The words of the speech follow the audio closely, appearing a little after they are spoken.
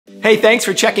Hey, thanks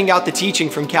for checking out the teaching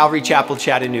from Calvary Chapel,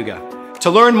 Chattanooga.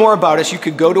 To learn more about us, you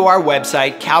could go to our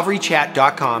website,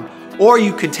 calvarychat.com, or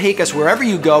you could take us wherever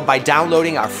you go by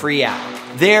downloading our free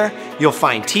app. There, you'll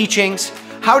find teachings,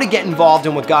 how to get involved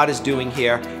in what God is doing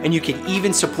here, and you can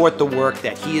even support the work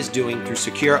that He is doing through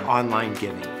secure online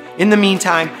giving. In the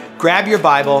meantime, grab your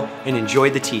Bible and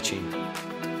enjoy the teaching.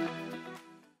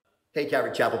 Hey,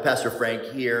 Calvary Chapel, Pastor Frank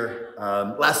here.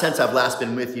 Since I've last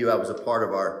been with you, I was a part of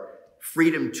our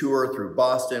Freedom Tour through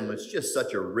Boston. It was just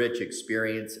such a rich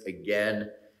experience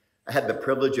again. I had the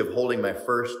privilege of holding my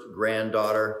first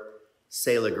granddaughter,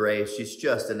 Selah Grace. She's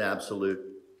just an absolute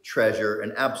treasure,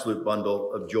 an absolute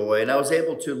bundle of joy. And I was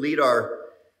able to lead our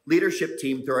leadership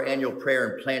team through our annual prayer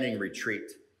and planning retreat.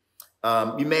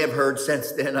 You may have heard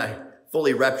since then, I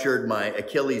fully ruptured my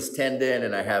Achilles tendon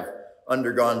and I have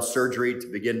undergone surgery to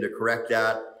begin to correct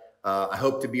that. I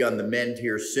hope to be on the mend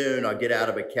here soon. I'll get out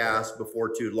of a cast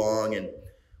before too long and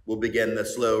we'll begin the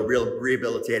slow, real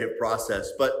rehabilitative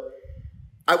process. But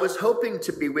I was hoping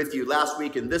to be with you last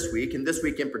week and this week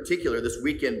in particular, this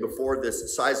weekend before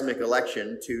this seismic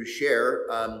election, to share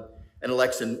an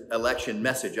election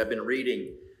message. I've been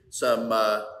reading some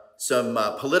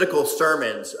political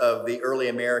sermons of the early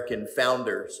American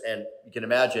founders, and you can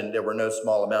imagine there were no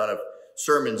small amount of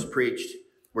sermons preached.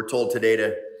 We're told today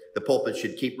the pulpit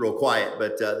should keep real quiet,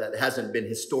 but that hasn't been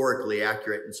historically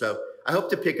accurate. And so I hope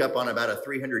to pick up on about a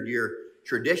 300-year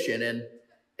tradition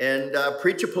and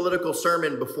preach a political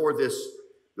sermon before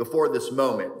this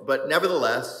moment. But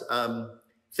nevertheless,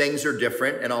 things are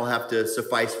different, and I'll have to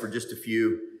suffice for just a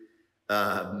few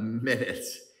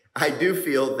minutes. I do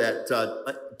feel that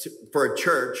for a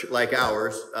church like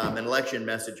ours, an election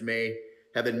message may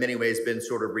have in many ways been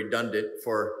sort of redundant,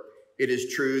 for it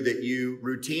is true that you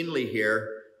routinely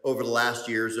hear over the last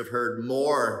years have heard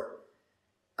more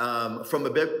from a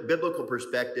biblical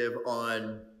perspective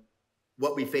on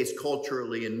what we face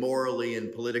culturally and morally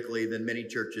and politically than many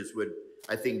churches would,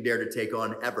 I think, dare to take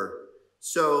on ever.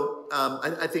 So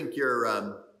I think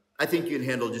you can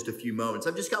handle just a few moments.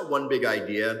 I've just got one big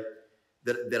idea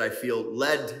that I feel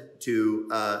led to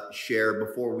share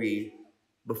before we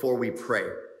pray.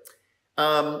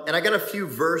 And I got a few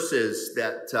verses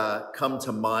that come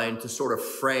to mind to sort of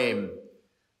frame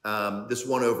this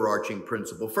one overarching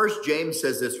principle. First, James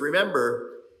says this: remember,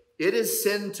 it is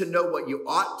sin to know what you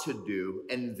ought to do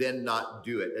and then not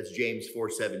do it. That's James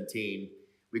 4:17.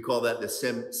 We call that the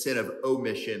sin of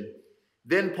omission.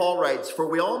 Then Paul writes, for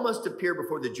we all must appear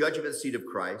before the judgment seat of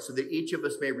Christ, so that each of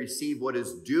us may receive what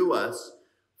is due us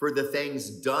for the things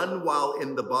done while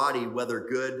in the body, whether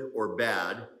good or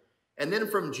bad. And then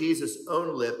from Jesus'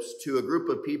 own lips to a group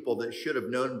of people that should have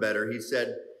known better, he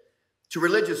said, to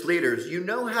religious leaders, you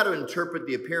know how to interpret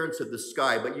the appearance of the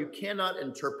sky, but you cannot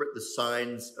interpret the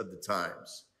signs of the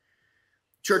times.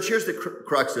 Church, here's the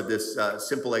crux of this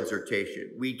simple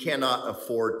exhortation. We cannot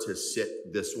afford to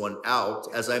sit this one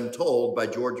out. As I'm told by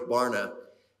George Barna,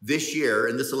 this year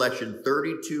in this election,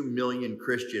 32 million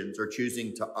Christians are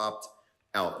choosing to opt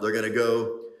out. They're going to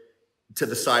go to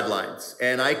the sidelines.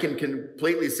 And I can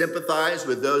completely sympathize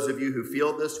with those of you who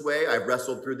feel this way. I've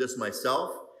wrestled through this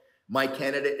myself. My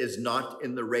candidate is not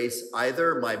in the race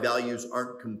either. My values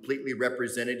aren't completely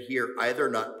represented here either,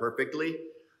 not perfectly.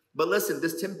 But listen,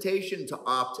 this temptation to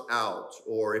opt out,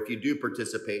 or if you do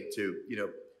participate, to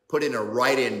put in a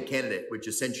write-in candidate, which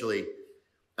essentially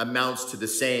amounts to the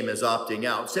same as opting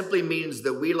out, simply means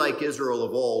that we, like Israel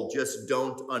of old, just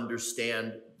don't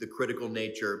understand the critical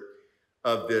nature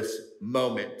of this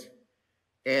moment.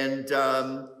 And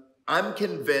I'm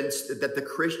convinced that the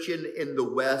Christian in the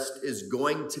West is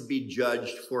going to be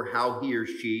judged for how he or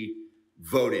she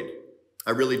voted.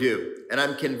 I really do. And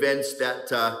I'm convinced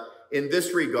that in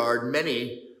this regard,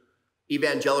 many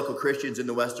evangelical Christians in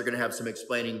the West are going to have some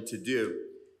explaining to do.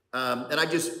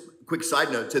 Quick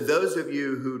side note, to those of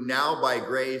you who now by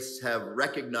grace have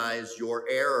recognized your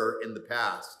error in the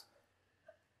past,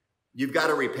 you've got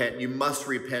to repent. You must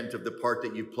repent of the part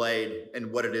that you played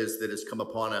and what it is that has come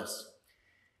upon us.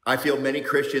 I feel many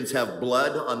Christians have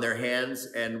blood on their hands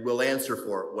and will answer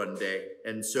for it one day.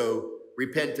 And so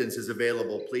repentance is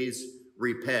available. Please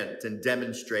repent and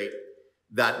demonstrate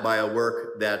that by a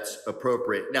work that's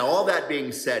appropriate. Now, all that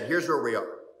being said, here's where we are.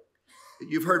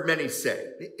 You've heard many say,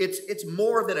 it's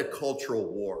more than a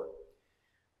cultural war,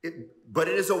 but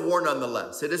it is a war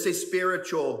nonetheless. It is a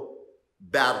spiritual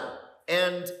battle.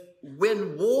 And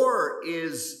when war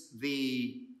is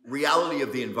the reality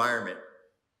of the environment,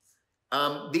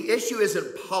 the issue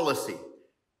isn't policy.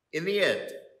 In the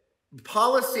end,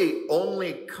 policy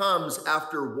only comes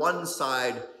after one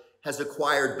side has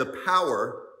acquired the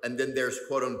power, and then there's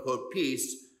quote unquote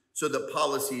peace, so that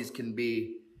policies can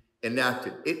be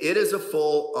enacted. It is a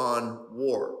full-on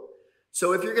war.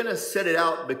 So if you're going to sit it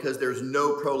out because there's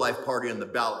no pro-life party on the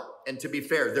ballot, and to be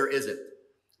fair, there isn't.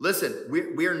 Listen,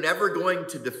 we are never going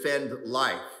to defend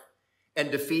life and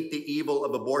defeat the evil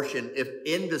of abortion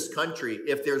in this country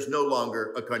if there's no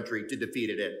longer a country to defeat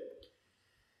it in.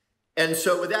 And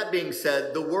so with that being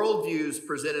said, the worldviews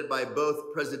presented by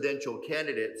both presidential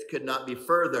candidates could not be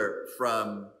further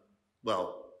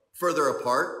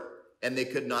apart, and they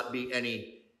could not be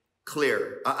any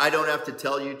clearer. I don't have to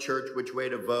tell you, church, which way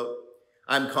to vote.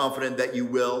 I'm confident that you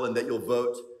will and that you'll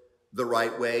vote the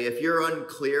right way. If you're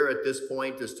unclear at this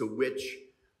point as to which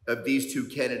of these two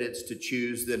candidates to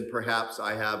choose, then perhaps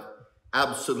I have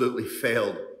absolutely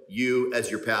failed you as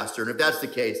your pastor. And if that's the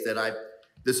case, then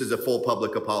this is a full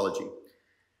public apology.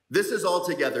 This is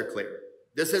altogether clear.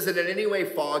 This isn't in any way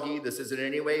foggy. This isn't in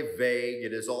any way vague.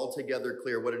 It is altogether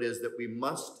clear what it is that we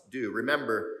must do.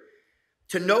 Remember,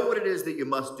 to know what it is that you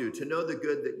must do, to know the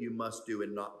good that you must do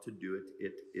and not to do it,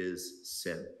 it is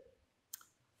sin.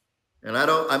 And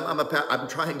I'm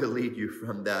trying to lead you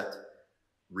from that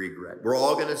regret. We're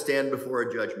all going to stand before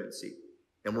a judgment seat,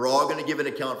 and we're all going to give an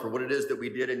account for what it is that we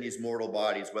did in these mortal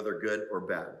bodies, whether good or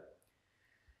bad.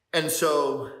 And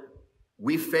so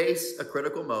we face a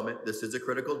critical moment. This is a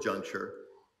critical juncture.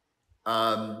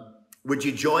 Would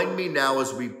you join me now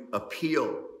as we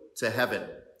appeal to heaven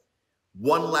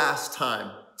one last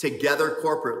time together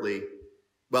corporately,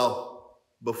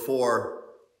 before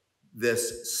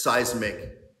this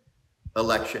seismic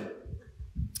election?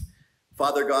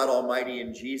 Father God Almighty,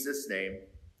 in Jesus' name,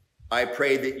 I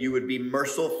pray that you would be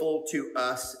merciful to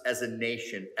us as a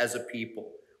nation, as a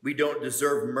people. We don't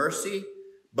deserve mercy,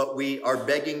 but we are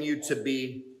begging you to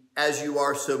be as you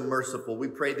are so merciful. We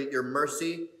pray that your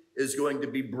mercy is going to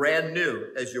be brand new,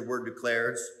 as your word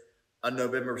declares, on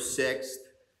November 6th,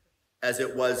 as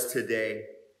it was today.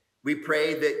 We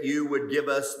pray that you would give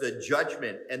us the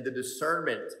judgment and the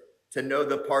discernment to know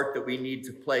the part that we need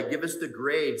to play. Give us the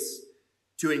grace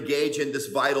to engage in this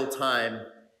vital time.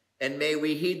 And may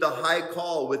we heed the high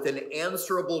call with an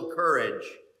answerable courage,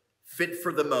 fit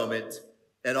for the moment.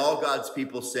 And all God's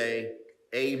people say,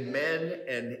 amen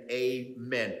and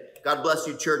amen. God bless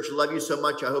you, church. Love you so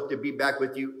much. I hope to be back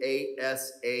with you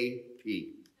ASAP.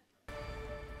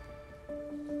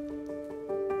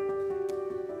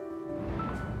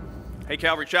 Hey,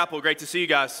 Calvary Chapel, great to see you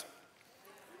guys.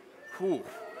 Whew.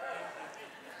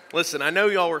 Listen, I know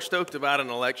y'all were stoked about an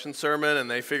election sermon, and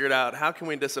they figured out, how can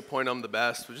we disappoint them the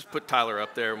best? We'll just put Tyler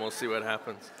up there, and we'll see what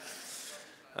happens.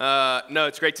 No,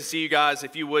 it's great to see you guys.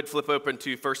 If you would, flip open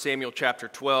to 1 Samuel chapter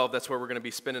 12. That's where we're going to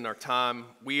be spending our time.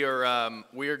 We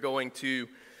are going to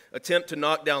attempt to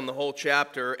knock down the whole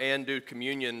chapter and do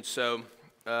communion, so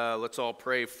let's all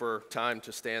pray for time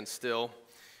to stand still.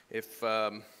 If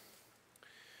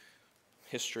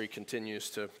history continues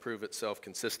to prove itself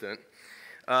consistent.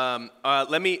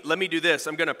 Let me do this.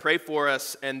 I'm going to pray for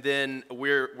us, and then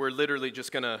we're literally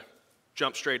just going to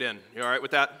jump straight in. You all right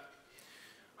with that?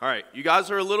 All right. You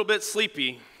guys are a little bit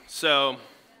sleepy, so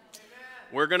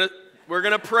we're gonna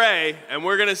pray, and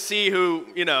we're gonna see who,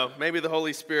 maybe the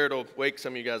Holy Spirit will wake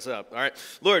some of you guys up. All right,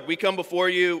 Lord, we come before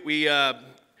you. We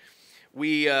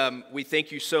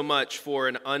thank you so much for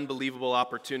an unbelievable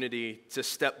opportunity to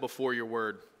step before your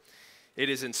word. It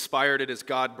is inspired, it is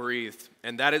God-breathed,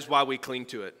 and that is why we cling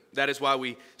to it. That is why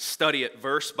we study it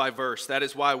verse by verse. That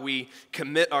is why we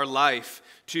commit our life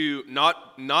to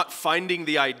not finding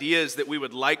the ideas that we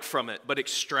would like from it, but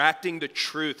extracting the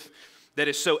truth that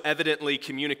is so evidently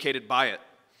communicated by it.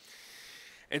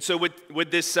 And so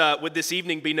would this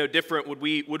evening be no different? Would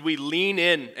we lean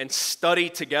in and study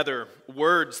together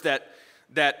words that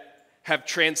have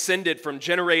transcended from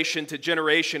generation to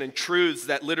generation, and truths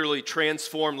that literally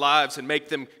transform lives and make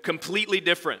them completely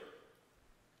different?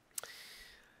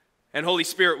 And Holy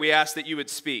Spirit, we ask that you would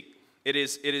speak. It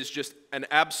is just an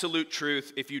absolute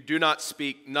truth. If you do not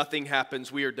speak, nothing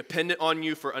happens. We are dependent on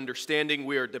you for understanding.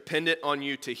 We are dependent on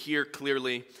you to hear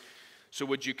clearly. So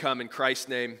would you come in Christ's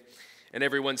name? And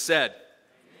everyone said,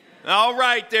 all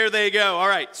right, there they go. All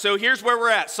right, so here's where we're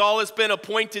at. Saul has been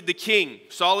appointed the king.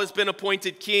 Saul has been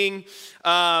appointed king.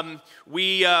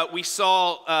 We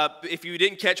saw, if you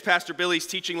didn't catch Pastor Billy's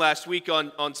teaching last week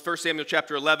on 1 Samuel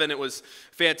chapter 11, it was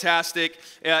fantastic.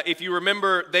 If you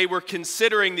remember, they were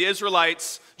considering, the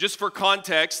Israelites, just for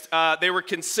context, they were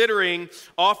considering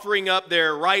offering up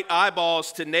their right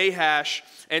eyeballs to Nahash,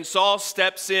 and Saul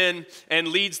steps in and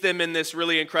leads them in this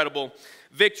really incredible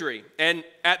victory. And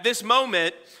at this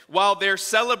moment, while they're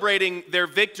celebrating their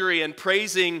victory and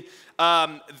praising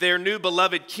their new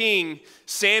beloved king,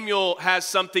 Samuel has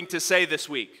something to say this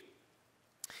week.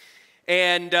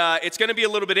 And it's going to be a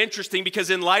little bit interesting because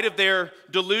in light of their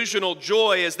delusional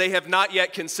joy, as they have not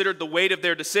yet considered the weight of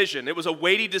their decision. It was a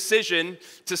weighty decision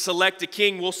to select a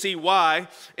king. We'll see why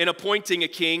in appointing a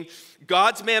king.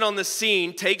 God's man on the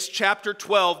scene takes chapter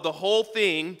 12, the whole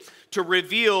thing, to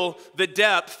reveal the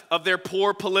depth of their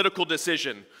poor political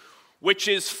decision, which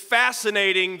is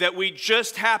fascinating that we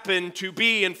just happened to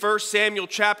be in 1 Samuel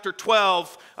chapter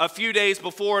 12 a few days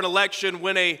before an election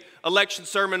when an election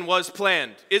sermon was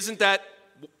planned. Isn't that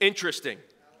interesting?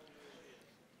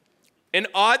 An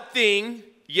odd thing,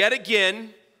 yet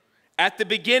again, at the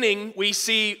beginning, we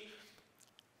see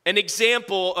an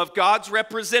example of God's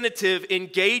representative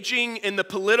engaging in the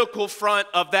political front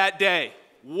of that day.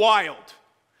 Wild.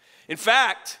 In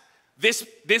fact,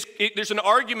 there's an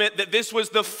argument that this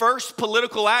was the first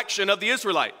political action of the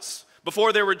Israelites.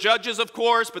 Before there were judges, of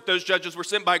course, but those judges were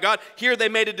sent by God. Here they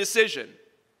made a decision.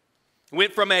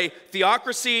 Went from a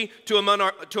theocracy to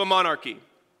a monarchy.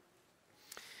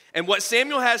 And what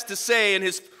Samuel has to say in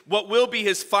what will be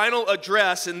his final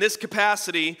address in this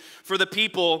capacity for the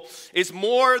people is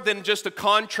more than just a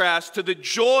contrast to the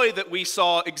joy that we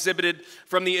saw exhibited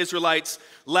from the Israelites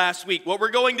last week. What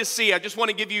we're going to see, I just want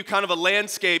to give you kind of a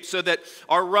landscape so that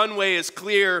our runway is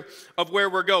clear of where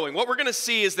we're going. What we're going to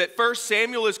see is that first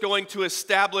Samuel is going to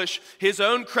establish his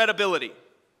own credibility.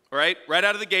 Right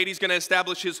out of the gate, he's going to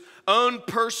establish his own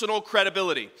personal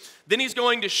credibility. Then he's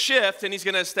going to shift and he's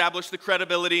going to establish the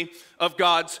credibility of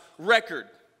God's record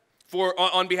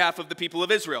on behalf of the people of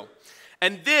Israel.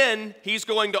 And then he's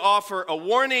going to offer a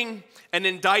warning, an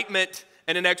indictment,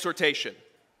 and an exhortation.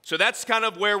 So that's kind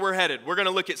of where we're headed. We're going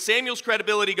to look at Samuel's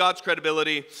credibility, God's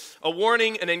credibility, a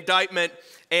warning, an indictment,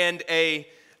 and a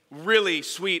really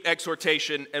sweet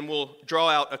exhortation, and we'll draw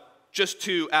out just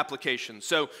two applications.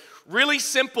 So really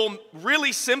simple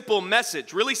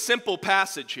message, really simple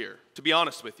passage here, to be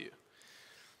honest with you.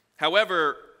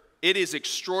 However, it is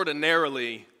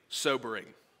extraordinarily sobering.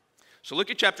 So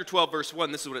look at chapter 12, verse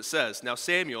 1. This is what it says. Now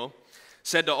Samuel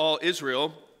said to all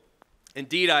Israel,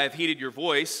 "Indeed, I have heeded your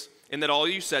voice, in that all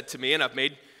you said to me, and I've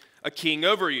made a king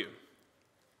over you.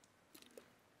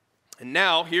 And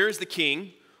now here is the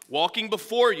king walking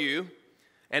before you,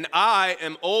 and I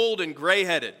am old and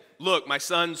gray-headed. Look, my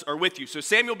sons are with you." So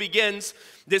Samuel begins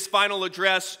this final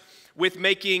address with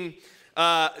making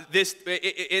this,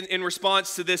 in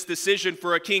response to this decision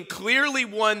for a king, clearly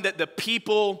one that the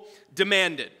people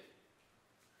demanded.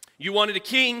 You wanted a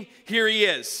king, here he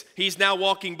is. He's now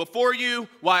walking before you.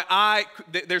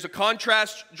 There's a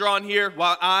contrast drawn here.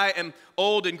 While I am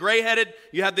old and gray-headed,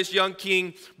 you have this young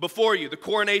king before you. The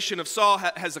coronation of Saul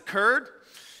has occurred.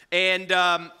 And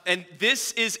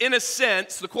this is, in a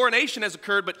sense, the coronation has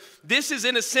occurred, but this is,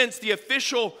 in a sense, the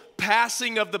official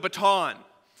passing of the baton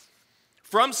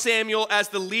from Samuel as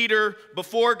the leader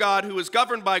before God, who is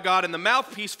governed by God, and the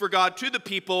mouthpiece for God to the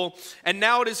people. And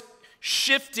now it is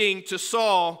shifting to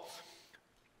Saul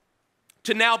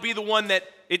to now be the one that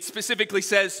it specifically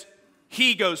says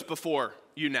he goes before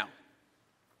you now.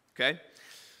 Okay?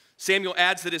 Samuel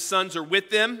adds that his sons are with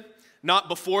them, not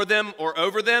before them or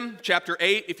over them. Chapter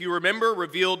 8, if you remember,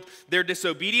 revealed their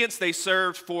disobedience. They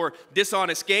served for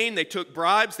dishonest gain. They took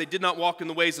bribes. They did not walk in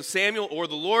the ways of Samuel or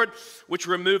the Lord, which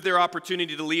removed their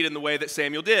opportunity to lead in the way that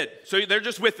Samuel did. So they're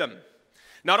just with them.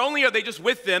 Not only are they just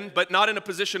with them, but not in a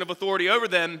position of authority over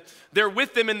them, they're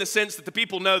with them in the sense that the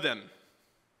people know them,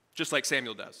 just like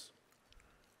Samuel does.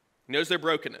 He knows their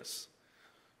brokenness.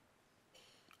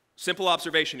 Simple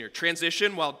observation here.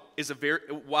 Transition, while it's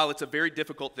a very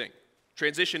difficult thing,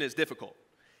 transition is difficult.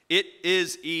 It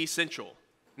is essential.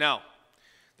 Now,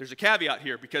 there's a caveat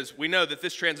here because we know that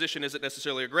this transition isn't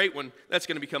necessarily a great one. That's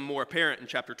going to become more apparent in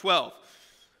chapter 12.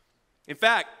 In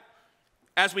fact,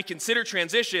 as we consider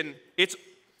transition, it's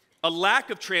a lack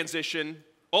of transition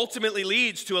ultimately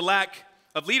leads to a lack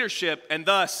of leadership and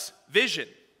thus vision.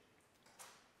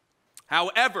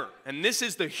 However, and this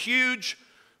is the huge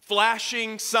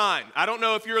flashing sign. I don't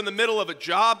know if you're in the middle of a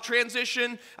job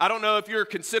transition. I don't know if you're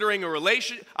considering a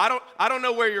relation. I don't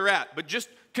know where you're at, but just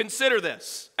consider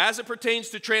this as it pertains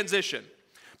to transition,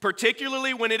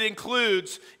 particularly when it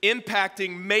includes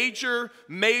impacting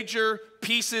major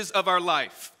pieces of our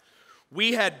life.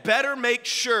 We had better make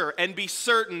sure and be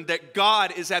certain that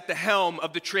God is at the helm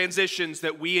of the transitions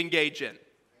that we engage in.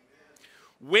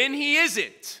 When he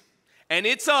isn't, and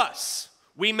it's us,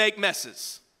 we make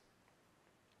messes.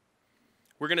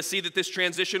 We're going to see that this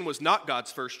transition was not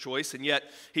God's first choice, and yet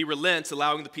he relents,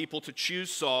 allowing the people to choose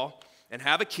Saul and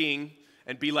have a king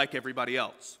and be like everybody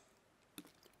else.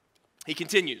 He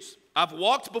continues, "I've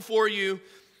walked before you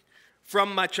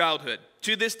from my childhood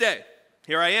to this day.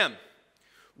 Here I am.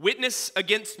 Witness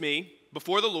against me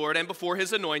before the Lord and before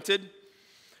his anointed.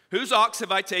 Whose ox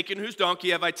have I taken? Whose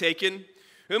donkey have I taken?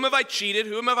 Whom have I cheated?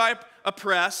 Whom have I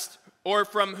oppressed? Or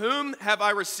from whom have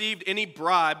I received any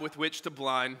bribe with which to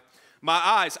blind my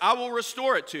eyes? I will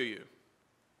restore it to you.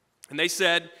 And they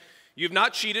said, you've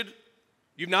not cheated,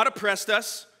 you've not oppressed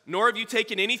us, nor have you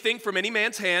taken anything from any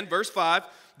man's hand. Verse 5,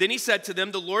 then he said to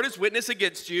them, the Lord is witness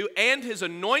against you, and his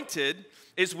anointed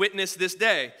is witness this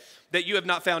day, that you have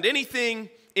not found anything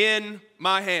in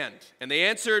my hand. And they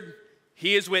answered,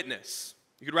 he is witness.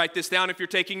 You could write this down if you're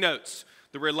taking notes.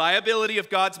 The reliability of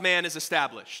God's man is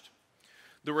established.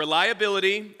 The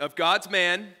reliability of God's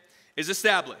man is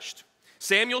established.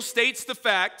 Samuel states the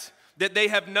fact that they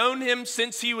have known him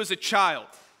since he was a child.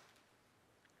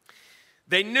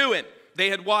 They knew him. They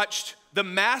had watched the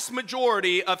mass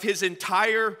majority of his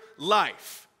entire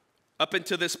life up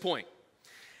until this point.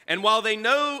 And while we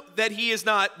know that he is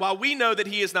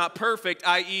not perfect,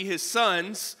 i.e. his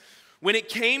sons, when it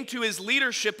came to his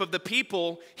leadership of the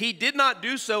people, he did not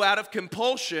do so out of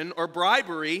compulsion or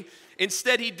bribery.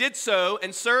 Instead, he did so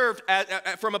and served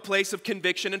from a place of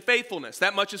conviction and faithfulness.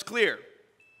 That much is clear.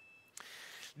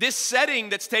 This setting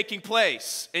that's taking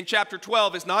place in chapter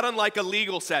 12 is not unlike a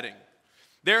legal setting.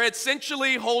 They're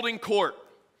essentially holding court,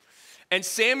 and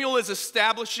Samuel is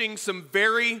establishing some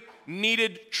very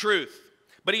needed truth,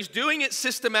 but he's doing it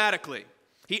systematically.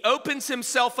 He opens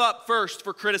himself up first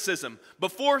for criticism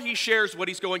before he shares what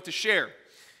he's going to share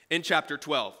in chapter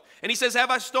 12. And he says,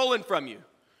 have I stolen from you?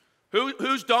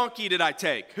 Whose donkey did I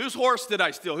take? Whose horse did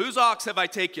I steal? Whose ox have I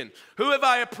taken? Who have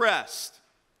I oppressed?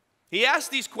 He asks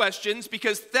these questions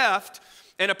because theft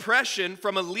and oppression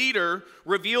from a leader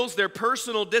reveals their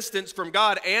personal distance from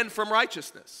God and from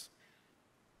righteousness.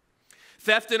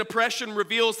 Theft and oppression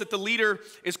reveals that the leader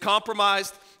is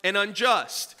compromised and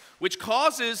unjust, which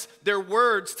causes their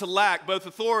words to lack both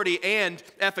authority and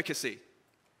efficacy.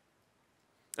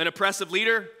 An oppressive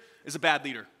leader is a bad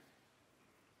leader.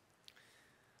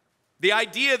 The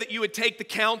idea that you would take the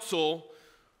counsel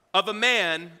of a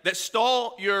man that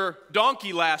stole your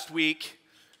donkey last week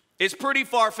is pretty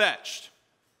far-fetched.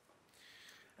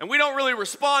 And we don't really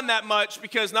respond that much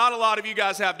because not a lot of you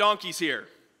guys have donkeys here.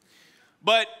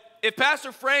 But if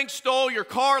Pastor Frank stole your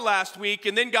car last week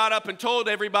and then got up and told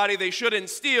everybody they shouldn't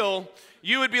steal,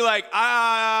 you would be like,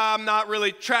 I'm not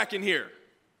really tracking here.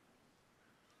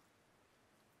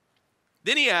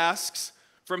 Then he asks,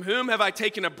 from whom have I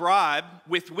taken a bribe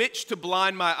with which to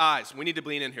blind my eyes? We need to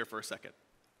lean in here for a second.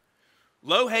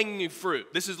 Low-hanging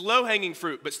fruit. This is low-hanging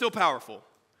fruit, but still powerful.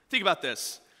 Think about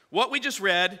this. What we just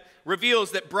read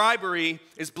reveals that bribery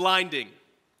is blinding.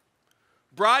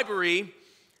 Bribery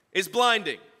is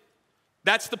blinding.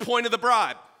 That's the point of the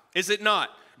bribe, is it not?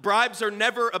 Bribes are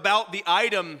never about the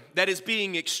item that is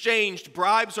being exchanged.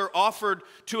 Bribes are offered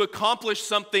to accomplish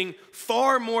something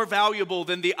far more valuable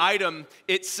than the item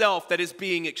itself that is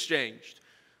being exchanged.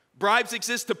 Bribes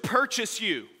exist to purchase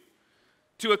you,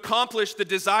 to accomplish the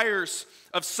desires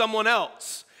of someone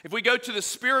else. If we go to the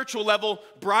spiritual level,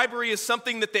 bribery is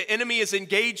something that the enemy is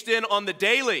engaged in on the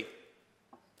daily.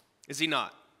 Is he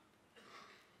not?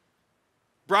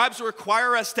 Bribes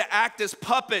require us to act as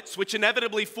puppets, which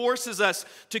inevitably forces us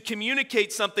to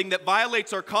communicate something that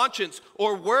violates our conscience,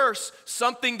 or worse,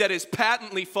 something that is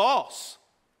patently false.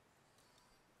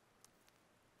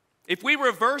 If we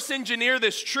reverse engineer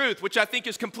this truth, which I think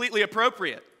is completely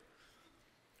appropriate,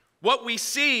 what we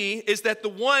see is that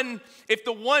if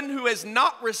the one who has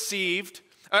not received,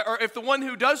 or if the one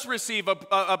who does receive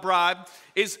a bribe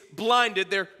is blinded,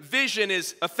 their vision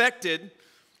is affected,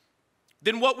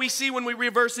 then what we see when we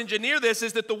reverse engineer this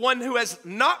is that the one who has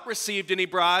not received any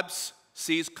bribes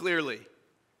sees clearly.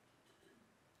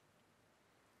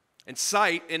 And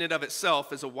sight in and of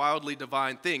itself is a wildly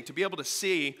divine thing. To be able to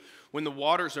see when the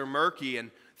waters are murky and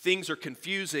things are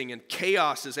confusing and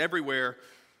chaos is everywhere,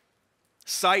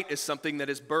 sight is something that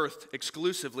is birthed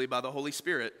exclusively by the Holy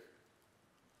Spirit.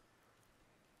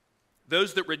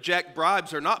 Those that reject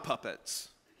bribes are not puppets,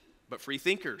 but free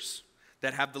thinkers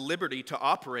that have the liberty to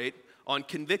operate on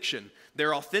conviction.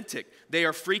 They're authentic. They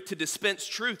are free to dispense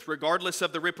truth regardless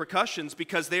of the repercussions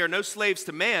because they are no slaves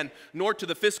to man nor to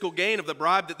the fiscal gain of the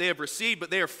bribe that they have received, but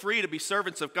they are free to be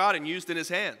servants of God and used in his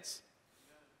hands.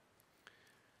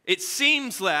 It just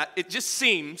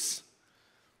seems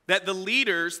that the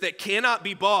leaders that cannot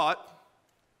be bought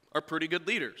are pretty good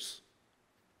leaders.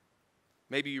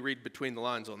 Maybe you read between the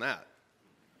lines on that.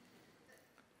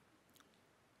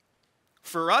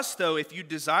 For us, though, if you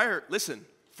desire, listen,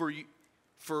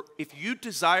 if you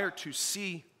desire to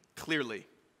see clearly,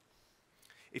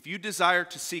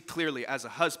 as a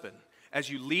husband, as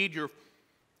you lead your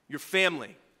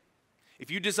family,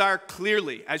 if you desire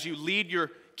clearly as you lead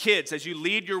your kids, as you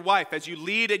lead your wife, as you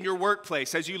lead in your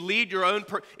workplace, as you lead your own,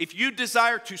 if you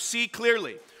desire to see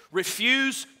clearly,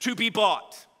 refuse to be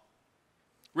bought.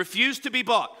 Refuse to be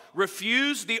bought.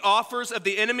 Refuse the offers of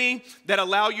the enemy that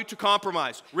allow you to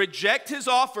compromise. Reject his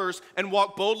offers and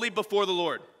walk boldly before the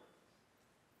Lord.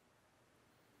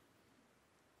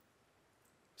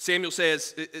 Samuel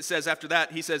says, it says after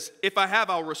that, he says, if I have,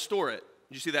 I'll restore it.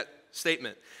 Did you see that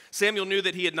statement? Samuel knew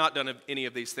that he had not done any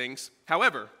of these things.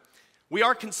 However, we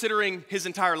are considering his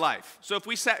entire life. So if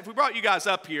we brought you guys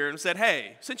up here and said,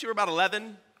 hey, since you were about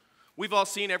 11, we've all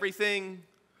seen everything.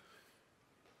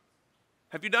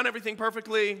 Have you done everything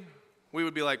perfectly? We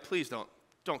would be like, please don't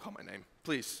call my name.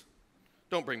 Please,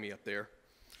 don't bring me up there.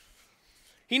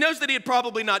 He knows that he had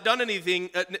probably not done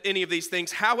any of these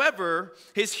things. However,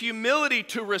 his humility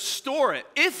to restore it,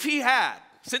 if he had,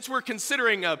 since we're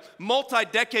considering a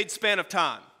multi-decade span of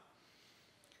time,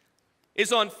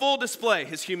 is on full display.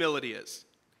 His humility is.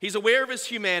 He's aware of his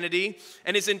humanity,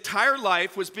 and his entire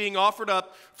life was being offered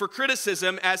up for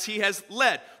criticism as he has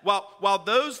led. While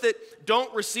those that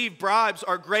don't receive bribes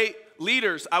are great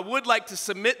leaders, I would like to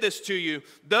submit this to you.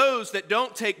 Those that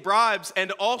don't take bribes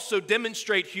and also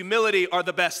demonstrate humility are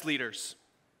the best leaders.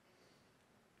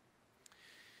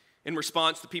 In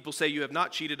response, the people say, you have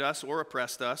not cheated us or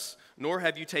oppressed us, nor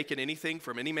have you taken anything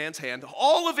from any man's hand.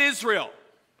 All of Israel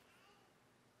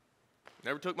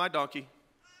never took my donkey.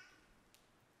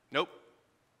 Nope.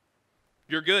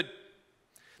 You're good.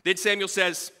 Then Samuel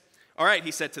says, all right,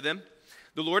 he said to them,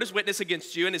 the Lord is witness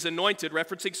against you and is anointed,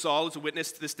 referencing Saul as a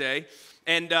witness to this day,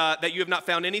 and that you have not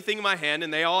found anything in my hand.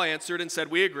 And they all answered and said,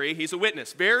 we agree. He's a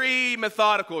witness. Very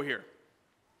methodical here.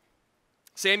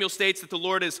 Samuel states that the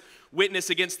Lord is witness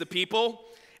against the people,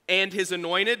 and his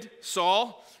anointed,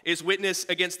 Saul, is witness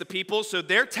against the people. So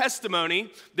their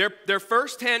testimony, their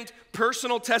firsthand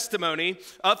personal testimony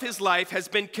of his life has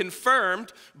been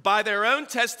confirmed by their own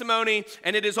testimony,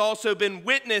 and it has also been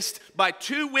witnessed by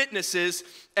two witnesses,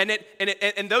 and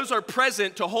those are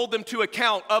present to hold them to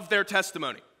account of their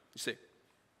testimony. You see.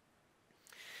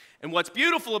 And what's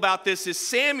beautiful about this is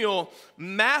Samuel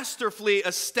masterfully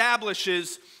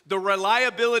establishes the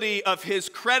reliability of his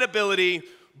credibility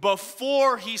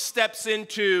before he steps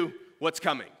into what's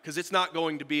coming, because it's not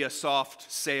going to be a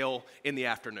soft sail in the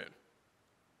afternoon.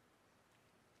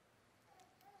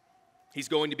 He's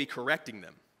going to be correcting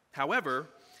them. However,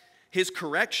 his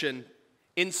correction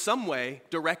in some way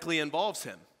directly involves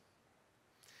him.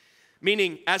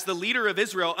 Meaning, as the leader of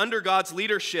Israel under God's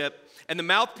leadership and the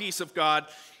mouthpiece of God,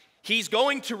 he's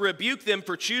going to rebuke them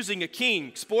for choosing a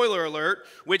king, spoiler alert,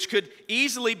 which could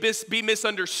easily be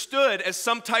misunderstood as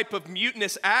some type of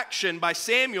mutinous action by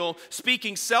Samuel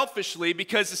speaking selfishly,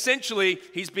 because essentially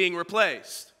he's being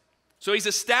replaced. So he's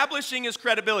establishing his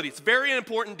credibility. It's a very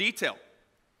important detail.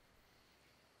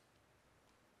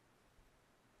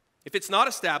 If it's not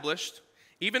established,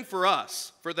 even for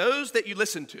us, for those that you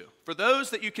listen to, for those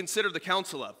that you consider the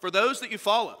counsel of, for those that you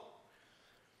follow,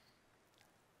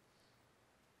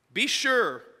 be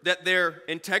sure that their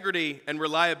integrity and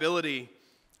reliability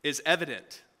is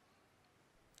evident.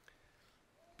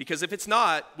 Because if it's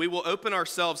not, we will open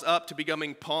ourselves up to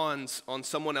becoming pawns on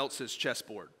someone else's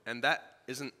chessboard, and that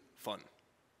isn't fun.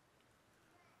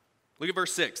 Look at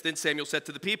verse 6. Then Samuel said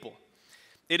to the people,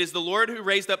 it is the Lord who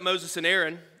raised up Moses and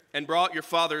Aaron and brought your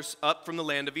fathers up from the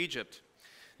land of Egypt.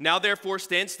 Now therefore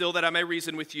stand still that I may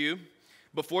reason with you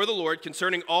before the Lord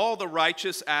concerning all the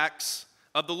righteous acts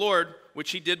of the Lord,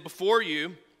 which he did before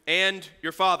you and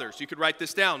your fathers. You could write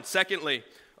this down. Secondly,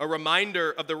 a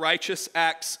reminder of the righteous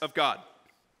acts of God.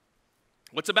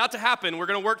 What's about to happen, we're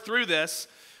going to work through this,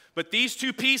 but these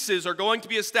two pieces are going to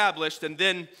be established, and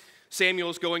then Samuel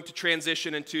is going to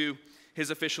transition into his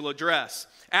official address.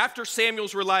 After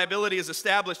Samuel's reliability is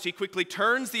established, he quickly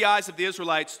turns the eyes of the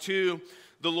Israelites to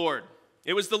the Lord.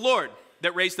 It was the Lord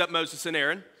that raised up Moses and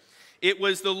Aaron. It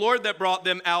was the Lord that brought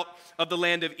them out of the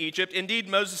land of Egypt. Indeed,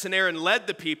 Moses and Aaron led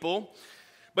the people,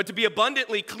 but to be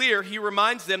abundantly clear, he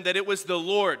reminds them that it was the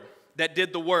Lord that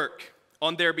did the work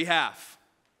on their behalf.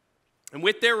 And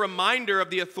with their reminder of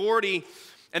the authority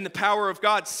and the power of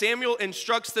God, Samuel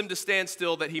instructs them to stand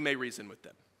still that he may reason with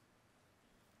them.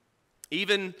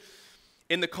 Even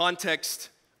in the context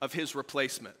of his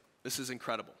replacement, this is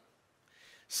incredible.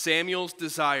 Samuel's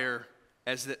desire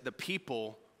is that the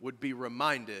people would be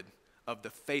reminded of the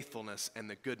faithfulness and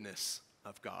the goodness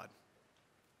of God.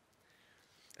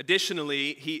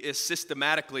 Additionally, he is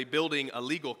systematically building a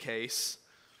legal case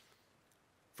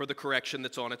for the correction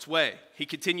that's on its way. He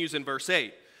continues in verse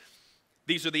 8.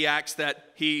 These are the acts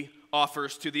that he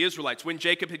offers to the Israelites. When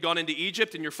Jacob had gone into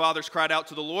Egypt and your fathers cried out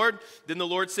to the Lord, then the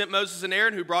Lord sent Moses and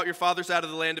Aaron, who brought your fathers out of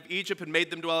the land of Egypt and made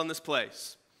them dwell in this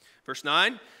place. Verse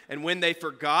 9, and when they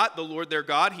forgot the Lord their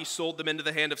God, he sold them into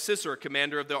the hand of Sisera,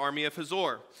 commander of the army of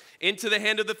Hazor, into the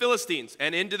hand of the Philistines,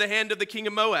 and into the hand of the king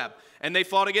of Moab, and they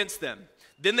fought against them.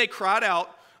 Then they cried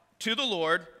out to the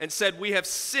Lord and said, we have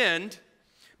sinned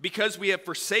because we have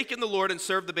forsaken the Lord and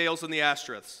served the Baals and the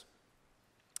Ashtoreths.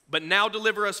 But now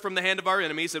deliver us from the hand of our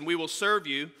enemies, and we will serve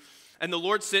you. And the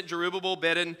Lord sent Jerubbaal,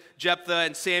 Beden, Jephthah,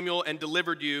 and Samuel, and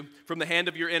delivered you from the hand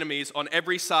of your enemies on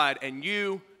every side, and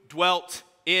you dwelt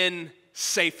in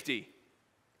safety.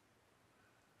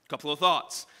 A couple of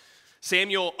thoughts.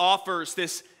 Samuel offers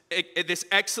this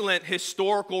excellent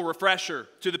historical refresher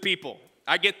to the people.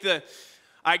 I get the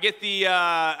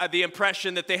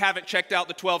impression that they haven't checked out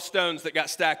the 12 stones that got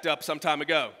stacked up some time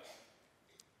ago.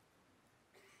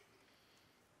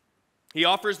 He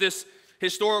offers this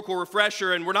historical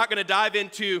refresher, and we're not going to dive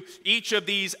into each of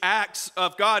these acts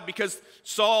of God because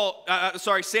Samuel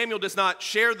does not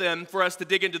share them for us to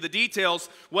dig into the details.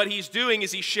 What he's doing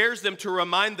is he shares them to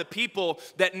remind the people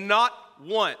that not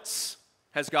once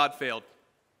has God failed.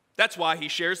 That's why he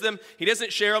shares them. He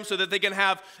doesn't share them so that they can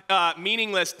have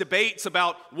meaningless debates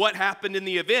about what happened in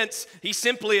the events. He's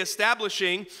simply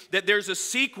establishing that there's a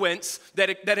sequence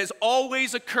that has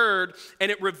always occurred,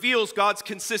 and it reveals God's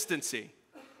consistency.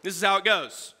 This is how it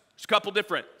goes. There's a couple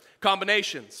different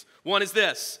combinations. One is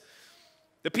this.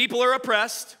 The people are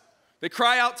oppressed. They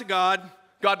cry out to God.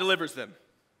 God delivers them.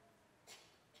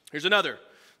 Here's another.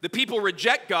 The people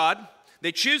reject God.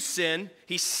 They choose sin.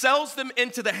 He sells them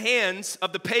into the hands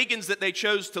of the pagans that they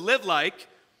chose to live like.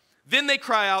 Then they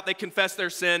cry out. They confess their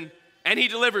sin. And he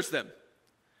delivers them.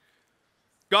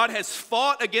 God has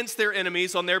fought against their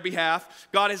enemies on their behalf.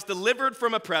 God has delivered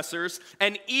from oppressors.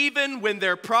 And even when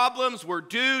their problems were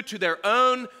due to their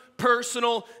own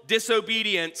personal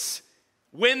disobedience,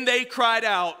 when they cried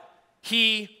out,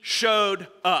 he showed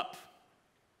up.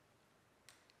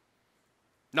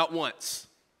 Not once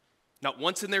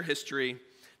in their history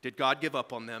did God give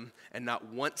up on them, and not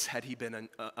once had he been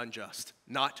unjust.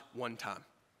 Not one time.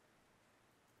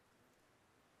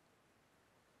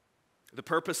 The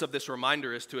purpose of this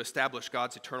reminder is to establish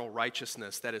God's eternal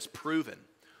righteousness that is proven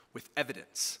with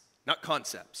evidence, not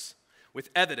concepts, with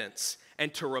evidence,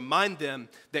 and to remind them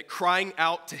that crying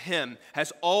out to him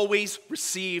has always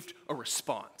received a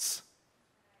response.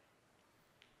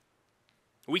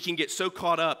 We can get so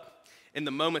caught up in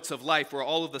the moments of life where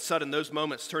all of a sudden those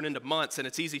moments turn into months, and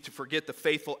it's easy to forget the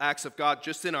faithful acts of God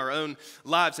just in our own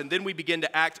lives, and then we begin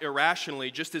to act irrationally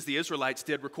just as the Israelites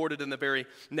did, recorded in the very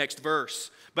next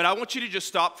verse. But I want you to just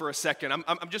stop for a second.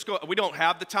 I'm just going, we don't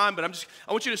have the time, but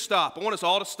I want you to stop. I want us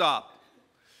all to stop.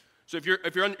 So if you're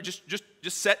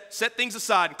just set things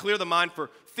aside and clear the mind for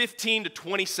 15 to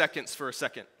 20 seconds for a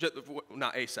second.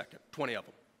 Not a second, 20 of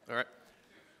them, all right?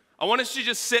 I want us to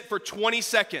just sit for 20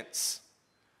 seconds.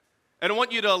 And I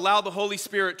want you to allow the Holy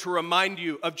Spirit to remind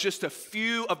you of just a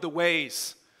few of the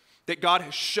ways that God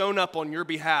has shown up on your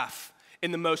behalf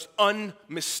in the most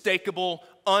unmistakable,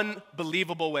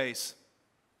 unbelievable ways.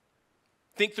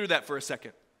 Think through that for a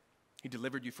second. He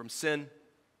delivered you from sin,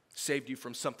 saved you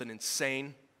from something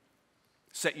insane,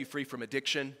 set you free from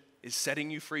addiction, is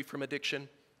setting you free from addiction.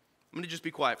 I'm going to just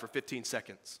be quiet for 15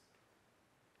 seconds.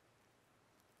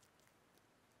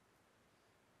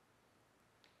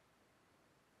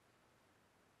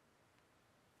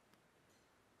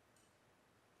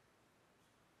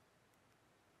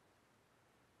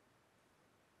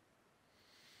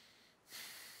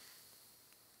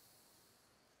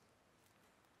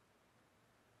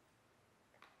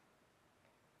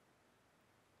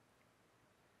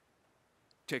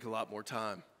 Take a lot more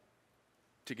time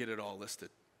to get it all listed.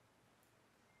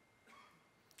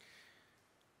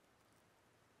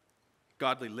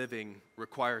 Godly living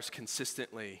requires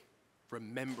consistently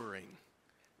remembering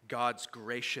God's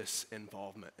gracious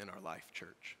involvement in our life,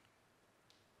 church.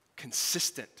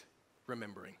 Consistent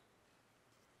remembering.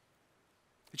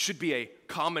 It should be a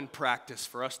common practice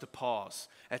for us to pause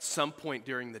at some point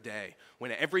during the day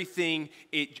when everything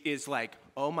is like,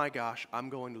 oh my gosh, I'm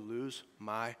going to lose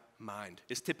my mind.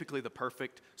 Is typically the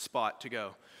perfect spot to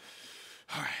go,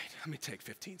 all right, let me take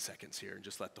 15 seconds here and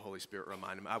just let the Holy Spirit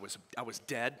remind him. I was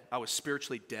dead. I was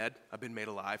spiritually dead. I've been made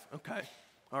alive. Okay,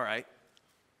 all right.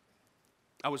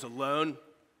 I was alone.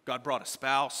 God brought a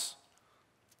spouse.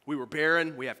 We were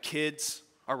barren. We have kids.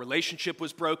 Our relationship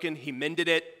was broken. He mended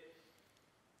it.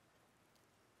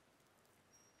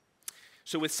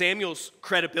 So with Samuel's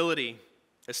credibility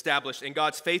established and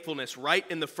God's faithfulness right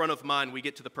in the front of mind, we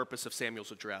get to the purpose of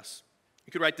Samuel's address.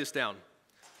 You could write this down.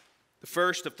 The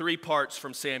first of three parts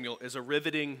from Samuel is a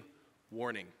riveting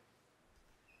warning.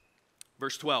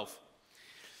 Verse 12.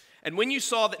 And when you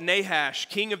saw that Nahash,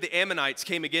 king of the Ammonites,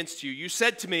 came against you, you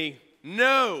said to me,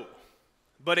 no,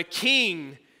 but a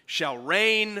king shall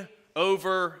reign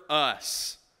over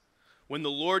us, when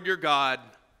the Lord your God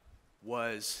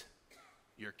was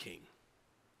your king.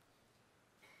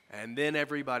 And then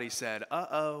everybody said,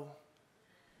 uh-oh.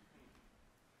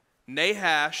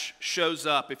 Nahash shows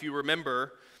up, if you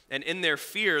remember, and in their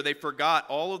fear, they forgot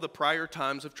all of the prior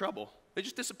times of trouble. They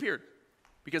just disappeared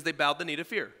because they bowed the knee to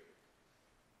fear.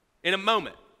 In a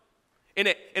moment,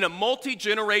 in a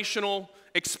multi-generational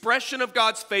expression of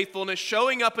God's faithfulness,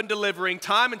 showing up and delivering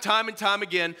time and time and time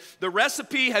again, the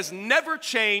recipe has never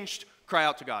changed. Cry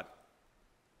out to God.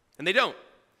 And they don't.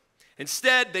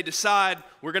 Instead, they decide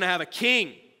we're going to have a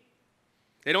king.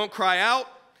 They don't cry out.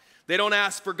 They don't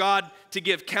ask for God to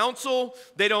give counsel.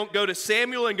 They don't go to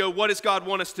Samuel and go, what does God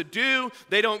want us to do?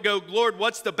 They don't go, Lord,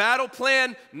 what's the battle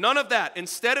plan? None of that.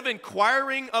 Instead of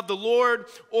inquiring of the Lord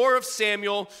or of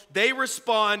Samuel, they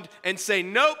respond and say,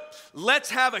 nope, let's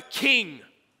have a king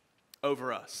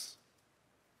over us.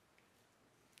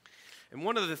 And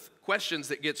one of the questions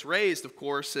that gets raised, of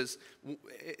course, is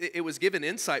it was given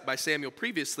insight by Samuel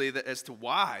previously as to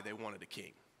why they wanted a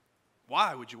king.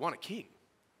 Why would you want a king?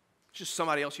 It's just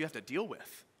somebody else you have to deal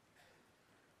with.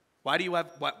 Why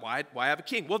have a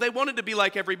king? Well, they wanted to be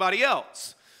like everybody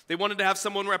else. They wanted to have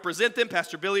someone represent them.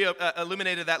 Pastor Billy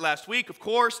illuminated that last week, of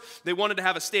course. They wanted to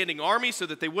have a standing army so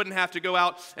that they wouldn't have to go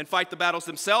out and fight the battles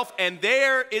themselves. And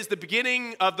there is the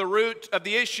beginning of the root of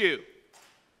the issue,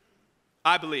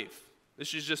 I believe.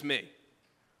 This is just me.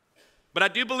 But I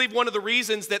do believe one of the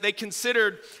reasons that they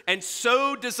considered and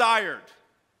so desired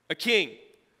a king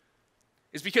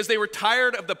is because they were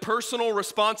tired of the personal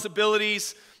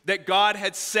responsibilities that God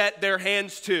had set their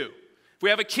hands to. If we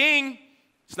have a king,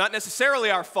 it's not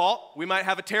necessarily our fault. We might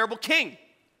have a terrible king.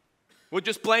 We'll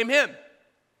just blame him.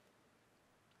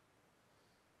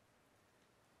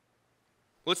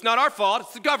 Well, it's not our fault,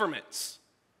 it's the government's.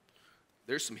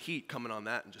 There's some heat coming on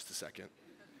that in just a second.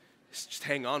 Just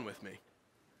hang on with me.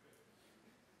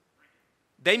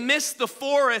 They missed the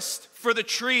forest for the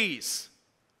trees.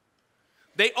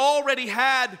 They already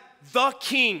had the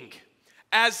king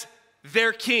as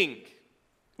their king,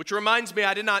 which reminds me,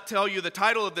 I did not tell you the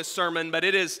title of this sermon, but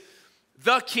it is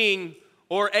The King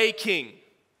or a King.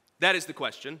 That is the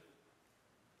question.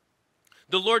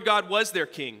 The Lord God was their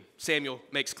king, Samuel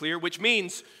makes clear, which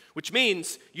means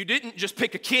you didn't just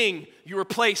pick a king, you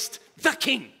replaced the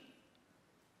king.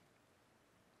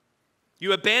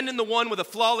 You abandoned the one with a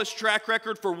flawless track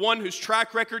record for one whose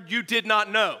track record you did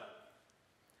not know.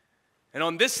 And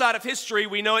on this side of history,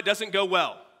 we know it doesn't go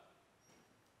well.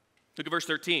 Look at verse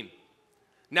 13.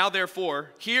 Now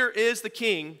therefore, here is the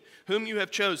king whom you have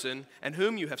chosen and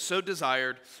whom you have so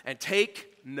desired, and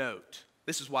take note.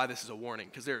 This is why this is a warning,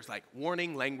 because there's like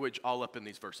warning language all up in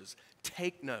these verses.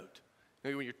 Take note.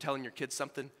 Maybe when you're telling your kids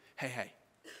something, hey,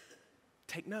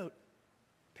 take note.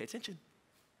 Pay attention.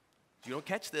 If you don't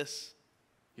catch this,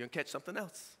 you're going to catch something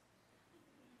else.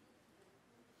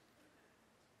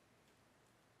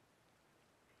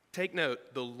 Take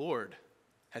note, the Lord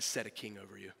has set a king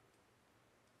over you.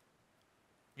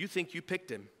 You think you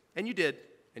picked him, and you did,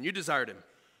 and you desired him,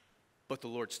 but the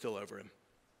Lord's still over him.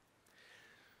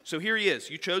 So here he is.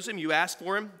 You chose him, you asked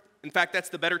for him. In fact, that's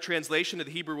the better translation of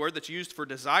the Hebrew word that's used for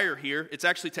desire here. It's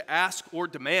actually to ask or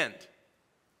demand.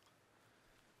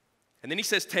 And then he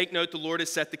says, take note, the Lord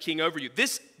has set the king over you.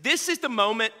 This is the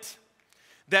moment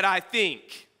that I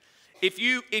think, if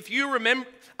you remember,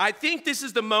 I think this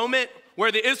is the moment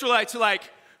where the Israelites are like,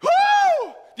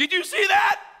 whoo, did you see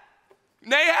that?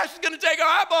 Nahash is going to take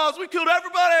our eyeballs. We killed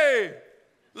everybody.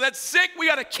 That's sick. We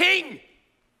got a king.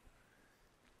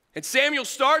 And Samuel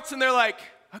starts and they're like,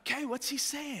 okay, what's he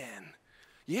saying?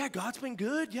 Yeah, God's been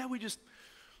good. Yeah, we just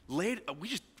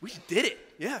did it.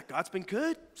 Yeah, God's been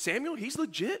good. Samuel, he's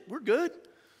legit. We're good.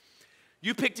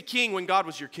 You picked a king when God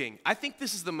was your king. I think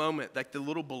this is the moment, like the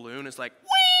little balloon is like,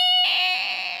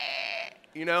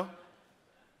 whee! You know?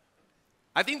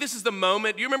 I think this is the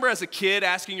moment. Do you remember as a kid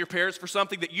asking your parents for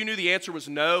something that you knew the answer was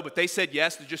no, but they said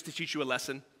yes just to teach you a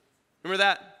lesson? Remember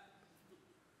that?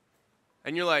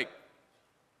 And you're like,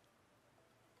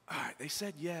 all right, they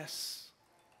said yes.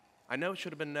 I know it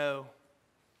should have been no.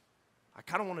 I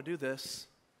kind of want to do this,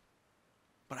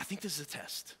 but I think this is a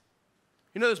test.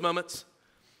 You know those moments?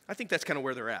 I think that's kind of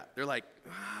where they're at. They're like,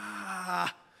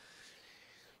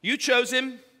 you chose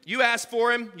him. You asked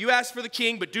for him. You asked for the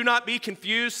king, but do not be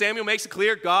confused. Samuel makes it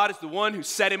clear God is the one who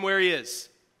set him where he is.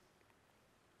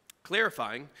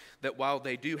 Clarifying that while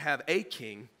they do have a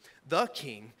king, the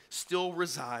king still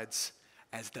resides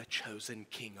as the chosen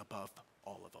king above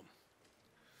all of them.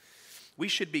 we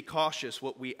should be cautious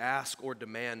what we ask or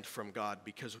demand from God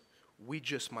because we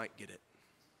just might get it.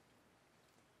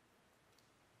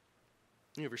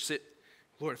 You ever sit,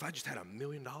 Lord, if I just had $1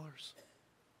 million,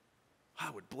 I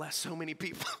would bless so many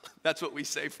people. That's what we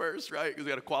say first, right? Because we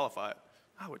got to qualify it.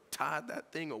 I would tithe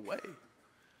that thing away.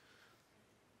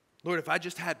 Lord, if I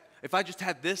just had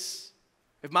this,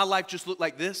 if my life just looked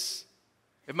like this,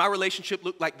 if my relationship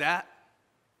looked like that,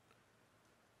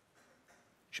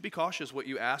 you should be cautious what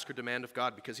you ask or demand of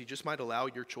God because he just might allow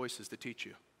your choices to teach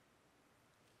you.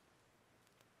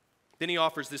 Then he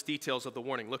offers this details of the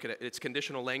warning. Look at it. It's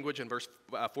conditional language in verse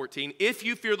 14. If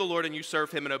you fear the Lord and you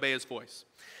serve him and obey his voice,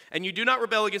 and you do not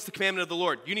rebel against the commandment of the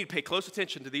Lord, you need to pay close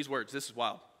attention to these words. This is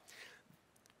wild.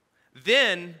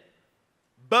 Then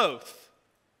both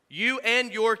you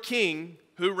and your king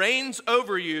who reigns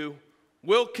over you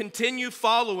will continue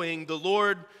following the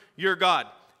Lord your God.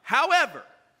 However,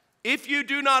 if you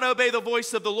do not obey the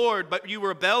voice of the Lord, but you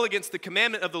rebel against the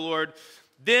commandment of the Lord,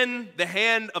 then the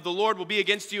hand of the Lord will be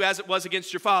against you as it was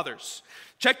against your fathers.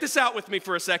 Check this out with me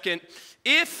for a second.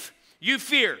 If you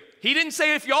fear, he didn't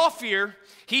say if y'all fear,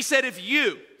 he said if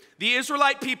you, the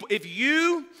Israelite people, if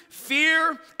you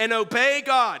fear and obey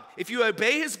God, if you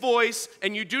obey his voice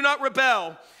and you do not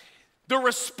rebel, the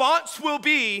response will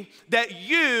be that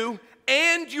you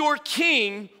and your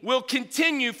king will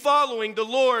continue following the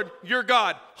Lord your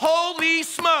God. Holy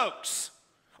smokes!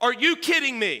 Are you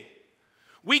kidding me?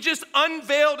 We just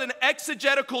unveiled an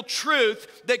exegetical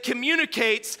truth that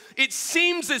communicates, it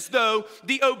seems as though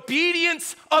the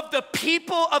obedience of the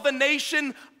people of a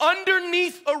nation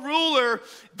underneath a ruler,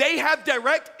 they have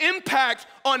direct impact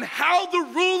on how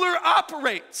the ruler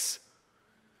operates.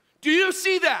 Do you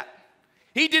see that?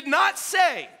 He did not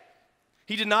say,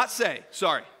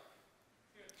 sorry.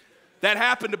 That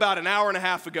happened about an hour and a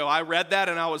half ago. I read that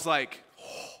and I was like,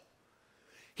 oh.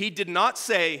 He did not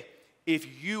say,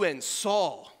 if you and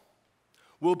Saul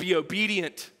will be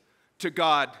obedient to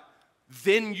God,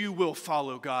 then you will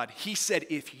follow God. He said,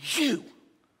 if you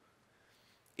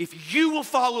will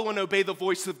follow and obey the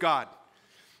voice of God,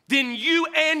 then you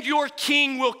and your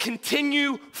king will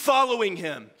continue following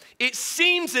him. It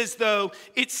seems as though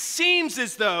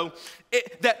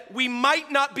that we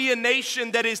might not be a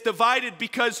nation that is divided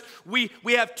because we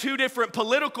have two different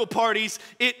political parties.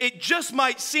 It just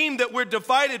might seem that we're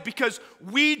divided because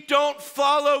we don't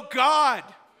follow God.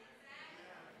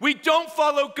 We don't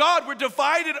follow God. We're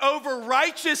divided over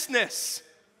righteousness.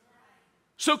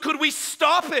 So could we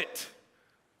stop it?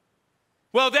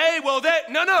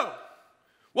 No.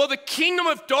 Well, the kingdom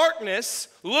of darkness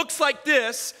looks like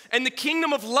this, and the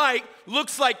kingdom of light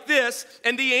looks like this,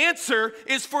 and the answer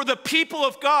is for the people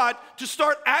of God to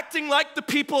start acting like the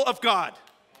people of God.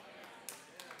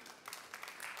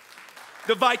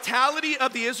 The vitality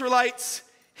of the Israelites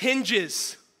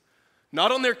hinges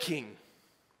not on their king,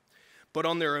 but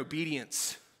on their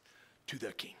obedience to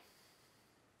their king.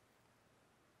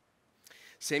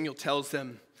 Samuel tells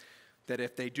them that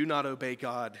if they do not obey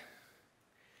God,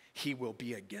 he will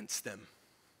be against them.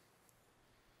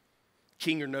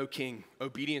 King or no king,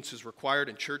 obedience is required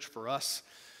in church for us.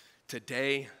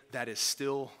 Today, that is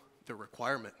still the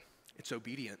requirement. It's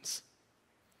obedience.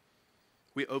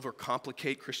 We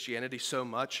overcomplicate Christianity so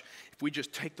much. If we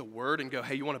just take the word and go,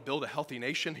 hey, you want to build a healthy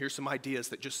nation? Here's some ideas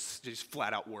that just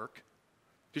flat out work.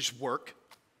 Just work.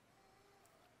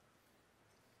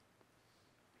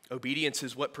 Obedience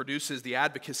is what produces the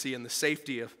advocacy and the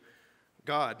safety of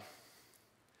God.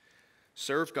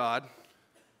 Serve God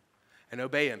and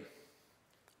obey him,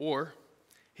 or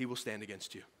he will stand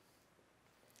against you.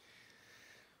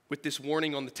 With this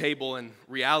warning on the table and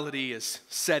reality is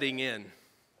setting in,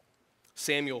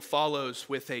 Samuel follows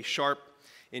with a sharp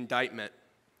indictment,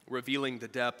 revealing the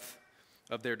depth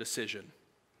of their decision.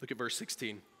 Look at verse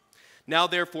 16. Now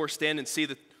therefore stand and see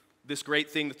this great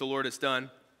thing that the Lord has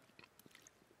done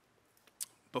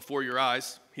before your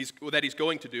eyes, that he's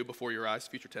going to do before your eyes,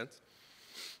 future tense.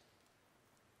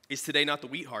 Is today not the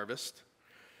wheat harvest?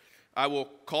 I will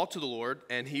call to the Lord,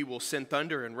 and he will send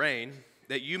thunder and rain,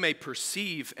 that you may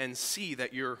perceive and see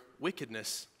that your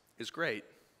wickedness is great,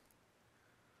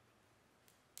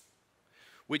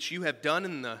 which you have done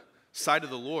in the sight of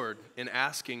the Lord in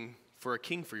asking for a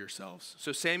king for yourselves.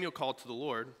 So Samuel called to the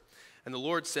Lord, and the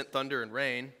Lord sent thunder and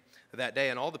rain that day,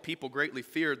 and all the people greatly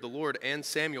feared the Lord and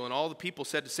Samuel. And all the people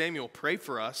said to Samuel, pray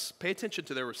for us. Pay attention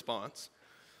to their response.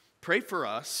 Pray for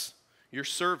us, your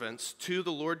servants, to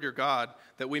the Lord your God,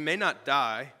 that we may not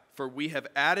die, for we have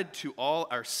added to all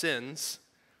our sins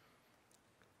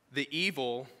the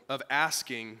evil of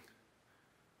asking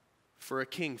for a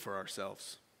king for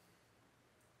ourselves.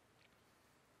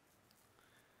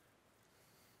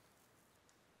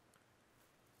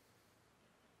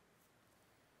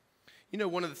 You know,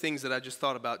 one of the things that I just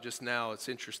thought about just now, it's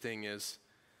interesting, is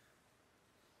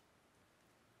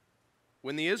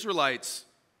when the Israelites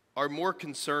are more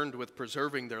concerned with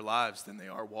preserving their lives than they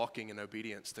are walking in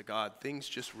obedience to God, things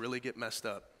just really get messed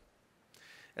up.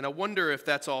 And I wonder if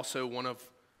that's also one of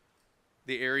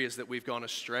the areas that we've gone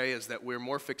astray, is that we're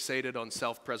more fixated on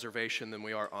self-preservation than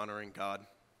we are honoring God.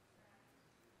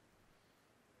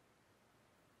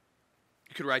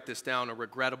 You could write this down: a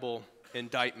regrettable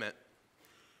indictment.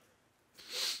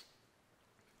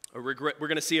 We're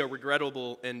going to see a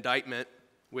regrettable indictment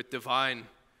with divine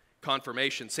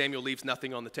confirmation. Samuel leaves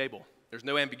nothing on the table. There's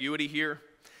no ambiguity here.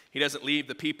 He doesn't leave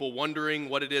the people wondering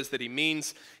what it is that he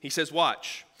means. He says,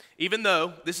 watch, even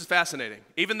though, this is fascinating,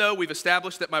 even though we've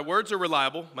established that my words are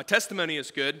reliable, my testimony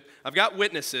is good, I've got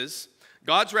witnesses,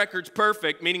 God's record's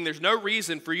perfect, meaning there's no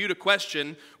reason for you to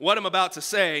question what I'm about to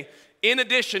say. In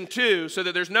addition to, so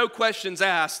that there's no questions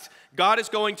asked, God is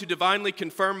going to divinely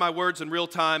confirm my words in real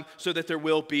time so that there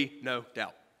will be no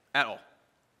doubt at all.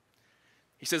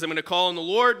 He says, I'm going to call on the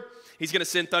Lord. He's going to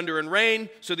send thunder and rain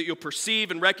so that you'll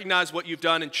perceive and recognize what you've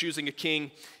done in choosing a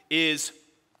king is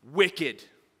wicked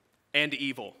and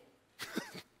evil.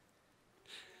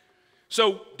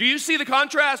 So, do you see the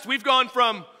contrast? We've gone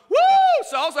from, woo,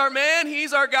 Saul's our man,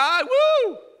 he's our guy,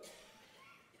 woo,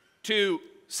 to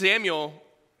Samuel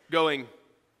going,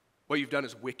 what you've done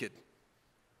is wicked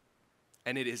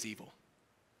and it is evil.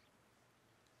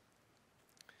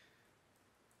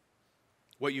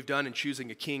 What you've done in choosing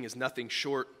a king is nothing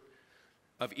short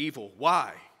of evil.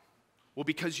 Why? Well,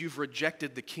 because you've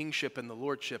rejected the kingship and the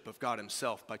lordship of God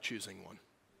himself by choosing one.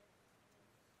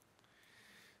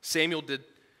 Samuel did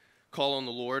call on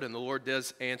the Lord, and the Lord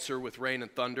does answer with rain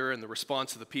and thunder, and the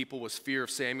response of the people was fear of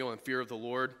Samuel and fear of the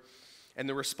Lord. And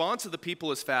the response of the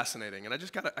people is fascinating, and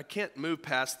I can't move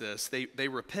past this. They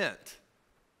repent.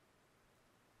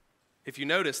 If you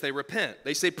notice, they repent.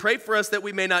 They say, pray for us that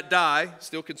we may not die,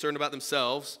 still concerned about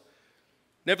themselves.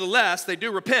 Nevertheless, they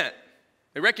do repent.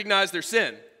 They recognize their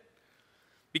sin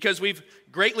because we've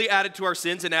greatly added to our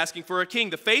sins in asking for a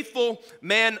king. The faithful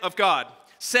man of God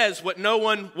says what no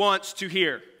one wants to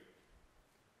hear.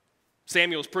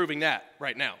 Samuel's proving that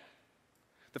right now.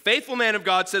 The faithful man of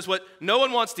God says what no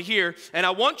one wants to hear, and I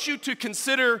want you to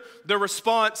consider the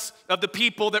response of the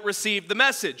people that received the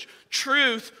message.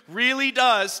 Truth really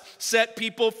does set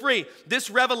people free. This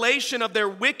revelation of their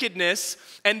wickedness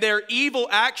and their evil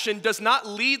action does not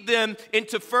lead them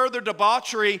into further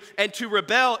debauchery and to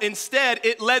rebel. Instead,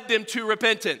 it led them to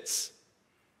repentance.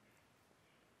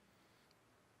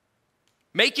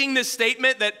 Making this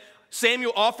statement that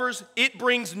Samuel offers, it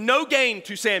brings no gain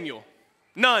to Samuel.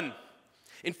 None.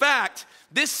 In fact,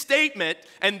 this statement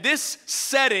and this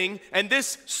setting and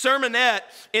this sermonette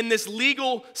in this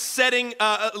legal setting,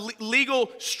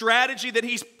 legal strategy that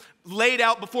he's laid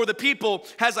out before the people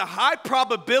has a high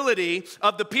probability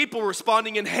of the people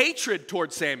responding in hatred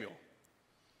towards Samuel.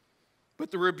 But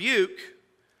the rebuke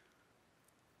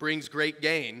brings great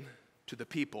gain to the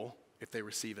people if they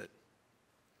receive it.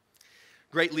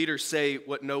 Great leaders say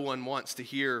what no one wants to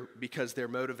hear because they're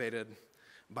motivated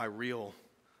by real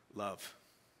love.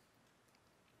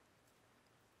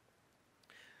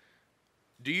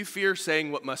 Do you fear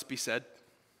saying what must be said?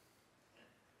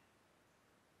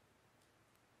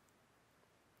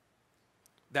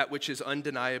 That which is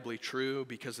undeniably true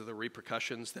because of the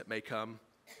repercussions that may come?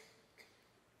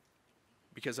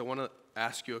 Because I want to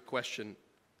ask you a question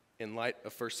in light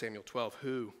of 1 Samuel 12.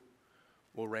 Who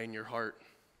will reign your heart?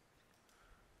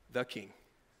 The king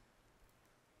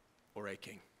or a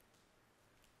king?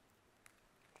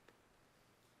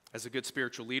 As a good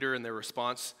spiritual leader, in their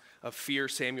response of fear,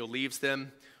 Samuel leaves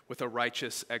them with a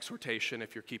righteous exhortation,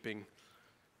 if you're keeping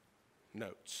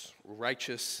notes.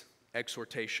 Righteous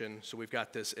exhortation. So we've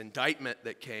got this indictment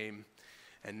that came,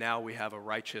 and now we have a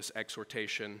righteous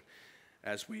exhortation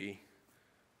as we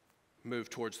move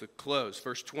towards the close.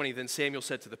 Verse 20, then Samuel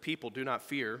said to the people, do not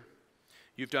fear.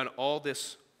 You've done all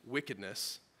this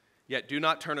wickedness, yet do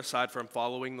not turn aside from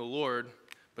following the Lord,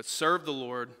 but serve the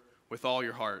Lord with all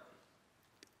your heart.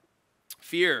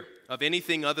 Fear of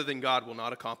anything other than God will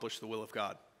not accomplish the will of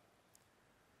God.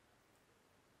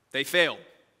 They failed,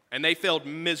 and they failed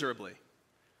miserably.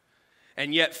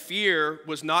 And yet fear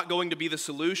was not going to be the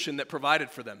solution that provided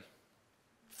for them.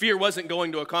 Fear wasn't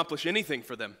going to accomplish anything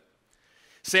for them.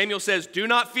 Samuel says, do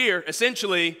not fear.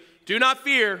 Essentially, do not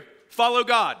fear, follow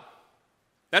God.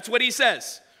 That's what he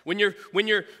says. When your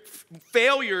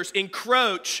failures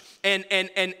encroach and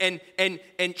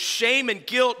shame and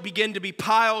guilt begin to be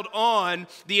piled on,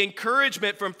 the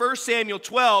encouragement from 1 Samuel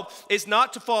 12 is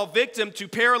not to fall victim to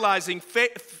paralyzing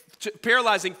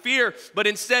paralyzing fear, but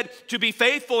instead to be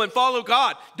faithful and follow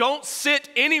God. Don't sit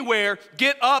anywhere.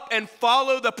 Get up and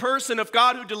follow the person of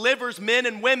God who delivers men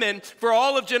and women for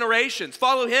all of generations.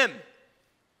 Follow him.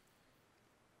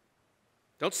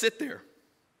 Don't sit there.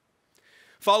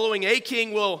 Following a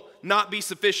king will not be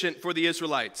sufficient for the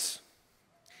Israelites.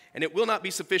 And it will not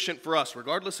be sufficient for us,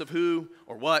 regardless of who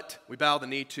or what we bow the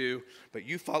knee to. But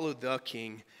you follow the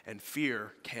king, and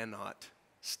fear cannot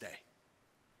stay.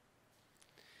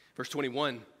 Verse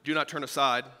 21, do not turn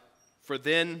aside, for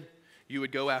then you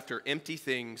would go after empty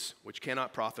things which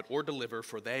cannot profit or deliver,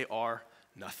 for they are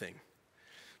nothing.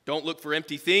 Don't look for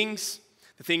empty things,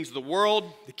 the things of the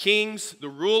world, the kings, the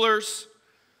rulers,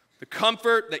 the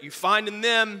comfort that you find in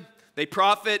them. They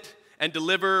profit and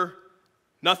deliver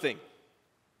nothing.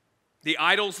 The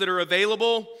idols that are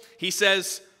available, he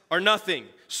says, are nothing.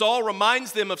 Saul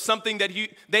reminds them of something that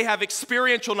they have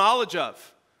experiential knowledge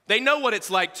of. They know what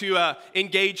it's like to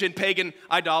engage in pagan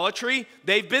idolatry.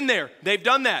 They've been there. They've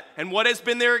done that. And what has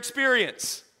been their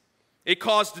experience? It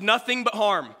caused nothing but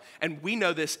harm. And we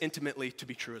know this intimately to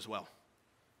be true as well.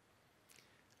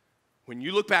 When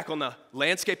you look back on the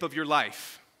landscape of your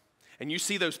life, and you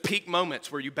see those peak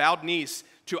moments where you bowed knees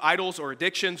to idols or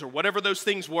addictions or whatever those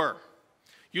things were,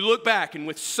 you look back and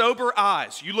with sober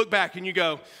eyes, you look back and you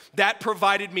go, that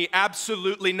provided me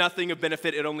absolutely nothing of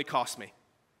benefit, it only cost me.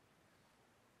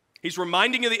 He's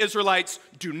reminding the Israelites,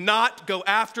 do not go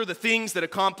after the things that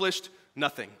accomplished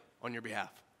nothing on your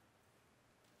behalf.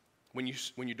 When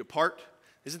you depart,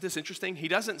 isn't this interesting? He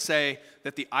doesn't say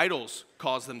that the idols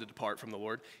caused them to depart from the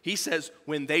Lord. He says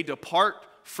when they depart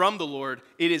from the Lord,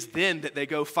 it is then that they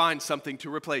go find something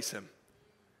to replace him.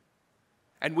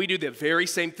 And we do the very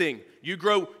same thing. You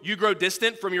grow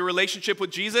distant from your relationship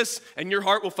with Jesus, and your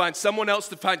heart will find someone else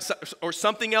to find, or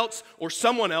something else, or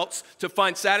someone else to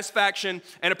find satisfaction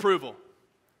and approval.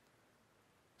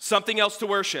 Something else to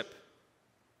worship.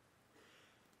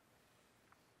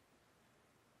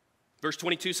 Verse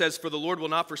 22 says, for the Lord will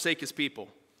not forsake his people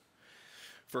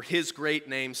for his great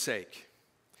name's sake,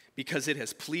 because it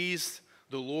has pleased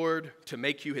the Lord to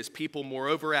make you his people.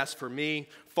 Moreover, as for me,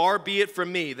 far be it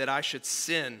from me that I should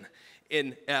sin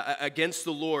against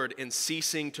the Lord in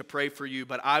ceasing to pray for you,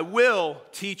 but I will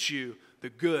teach you the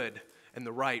good and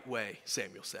the right way,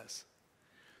 Samuel says.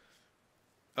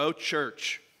 Oh,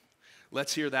 church,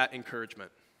 let's hear that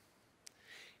encouragement.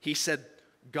 He said,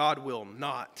 God will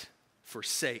not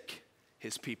forsake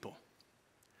his people.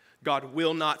 God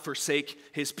will not forsake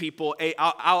his people.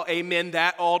 I'll amen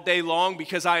that all day long,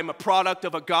 because I am a product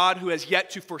of a God who has yet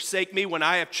to forsake me when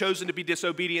I have chosen to be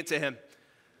disobedient to him.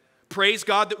 Praise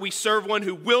God that we serve one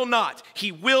who will not,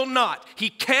 he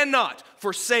cannot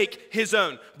forsake his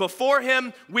own. Before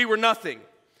him, we were nothing.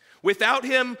 Without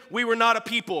him, we were not a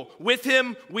people. With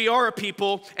him, we are a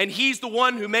people, and he's the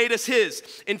one who made us his.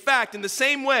 In fact, in the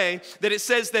same way that it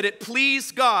says that it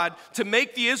pleased God to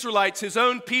make the Israelites his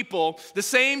own people, the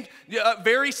same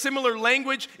very similar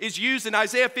language is used in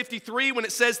Isaiah 53 when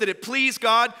it says that it pleased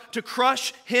God to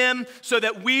crush him so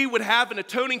that we would have an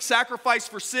atoning sacrifice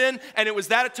for sin, and it was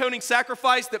that atoning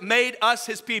sacrifice that made us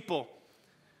his people.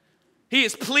 He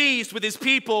is pleased with his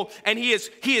people, and he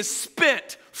has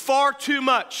spent far too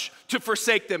much to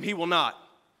forsake them. He will not.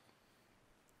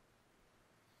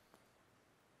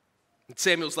 And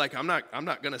Samuel's like, I'm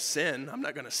not going to sin. I'm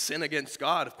not going to sin against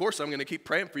God. Of course, I'm going to keep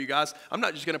praying for you guys. I'm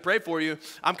not just going to pray for you.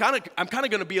 I'm kind of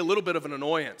going to be a little bit of an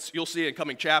annoyance. You'll see in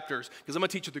coming chapters, because I'm going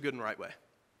to teach you the good and right way.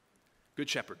 Good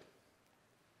shepherd.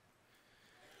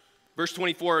 Verse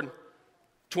 24 and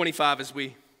 25 as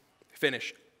we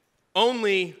finish.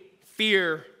 Only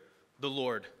fear the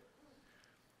Lord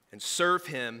and serve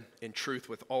him in truth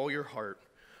with all your heart,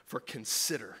 for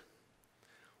consider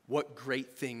what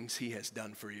great things he has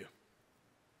done for you.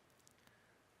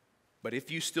 But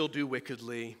if you still do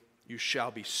wickedly, you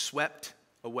shall be swept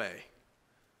away,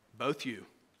 both you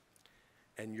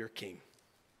and your king.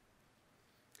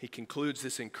 He concludes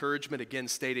this encouragement again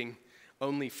stating,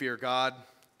 only fear God,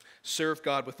 serve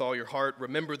God with all your heart,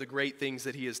 remember the great things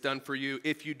that he has done for you.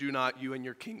 If you do not, you and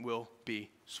your king will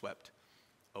be swept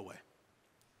away.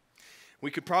 We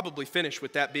could probably finish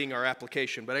with that being our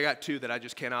application, but I got two that I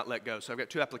just cannot let go. So I've got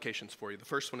two applications for you. The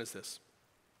first one is this.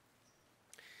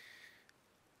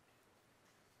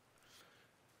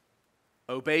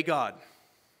 Obey God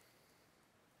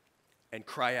and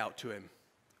cry out to him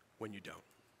when you don't.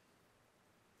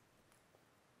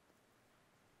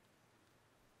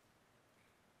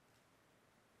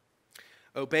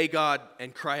 Obey God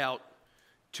and cry out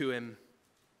to him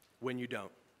when you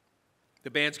don't. The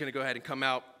band's going to go ahead and come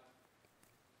out.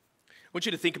 I want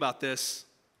you to think about this.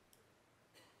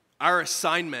 Our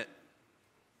assignment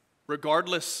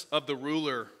regardless of the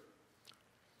ruler,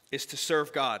 is to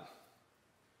serve God.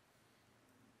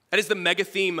 That is the mega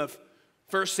theme of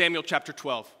 1 Samuel chapter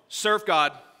 12. Serve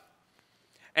God.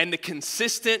 And the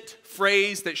consistent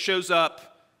phrase that shows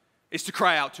up is to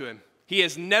cry out to him. He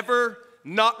has never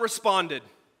not responded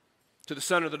to the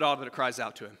son or the daughter that cries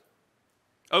out to him.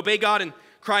 Obey God and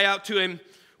cry out to him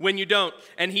when you don't.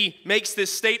 And he makes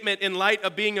this statement in light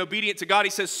of being obedient to God.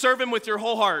 He says, serve him with your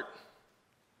whole heart.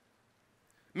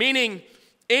 Meaning,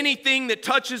 anything that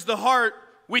touches the heart,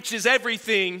 which is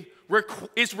everything,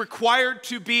 is required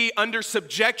to be under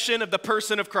subjection of the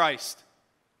person of Christ.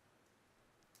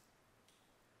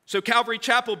 So Calvary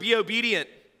Chapel, be obedient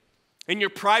in your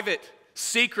private,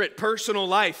 secret, personal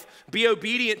life. Be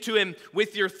obedient to him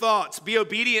with your thoughts. Be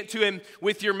obedient to him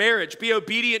with your marriage. Be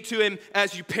obedient to him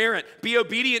as you parent. Be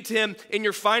obedient to him in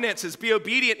your finances. Be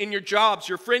obedient in your jobs,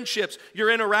 your friendships,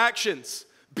 your interactions.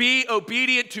 Be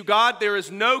obedient to God. There is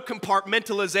no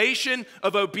compartmentalization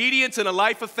of obedience in a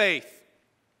life of faith.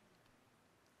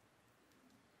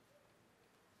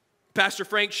 Pastor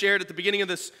Frank shared at the beginning of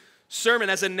this sermon,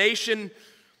 as a nation,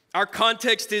 our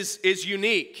context is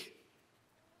unique.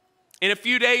 In a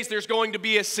few days, there's going to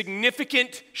be a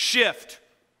significant shift.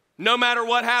 No matter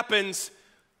what happens,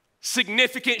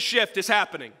 significant shift is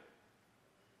happening.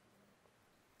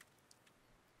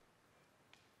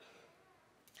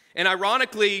 And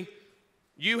ironically,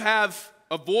 you have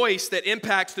a voice that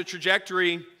impacts the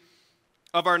trajectory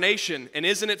of our nation. And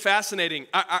isn't it fascinating?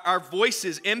 Our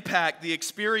voices impact the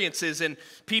experiences in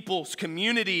people's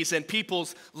communities and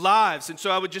people's lives. And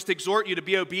so I would just exhort you to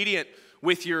be obedient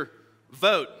with your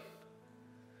vote.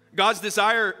 God's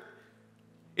desire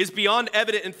is beyond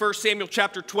evident in 1 Samuel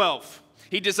chapter 12.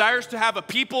 He desires to have a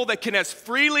people that can as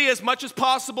freely as much as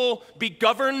possible be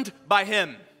governed by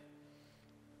him.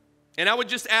 And I would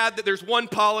just add that there's one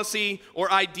policy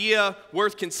or idea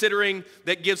worth considering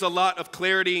that gives a lot of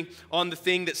clarity on the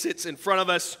thing that sits in front of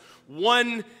us.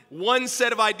 One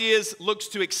set of ideas looks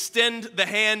to extend the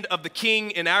hand of the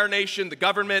king in our nation, the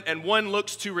government, and one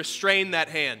looks to restrain that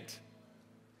hand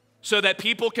so that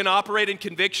people can operate in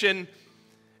conviction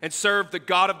and serve the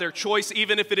God of their choice,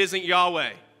 even if it isn't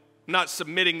Yahweh. I'm not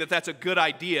submitting that that's a good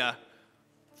idea,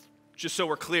 just so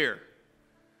we're clear.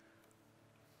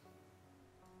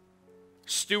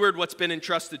 Steward what's been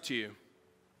entrusted to you.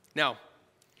 Now,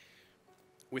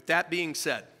 with that being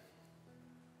said,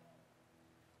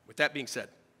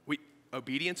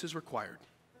 obedience is required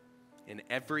in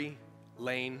every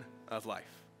lane of life.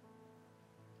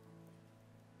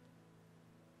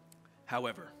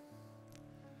 However,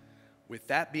 with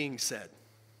that being said,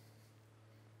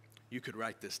 you could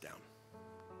write this down.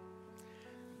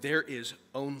 There is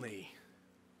only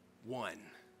one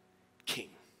king.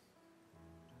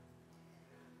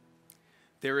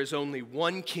 There is only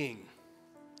one king.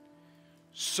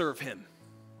 Serve him.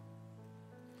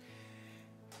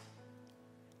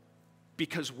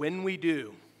 Because when we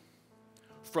do,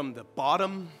 from the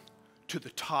bottom to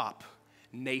the top,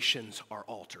 nations are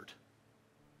altered.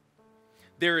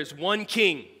 There is one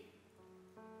king.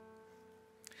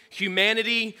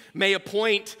 Humanity may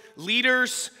appoint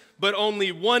leaders, but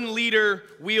only one leader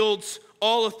wields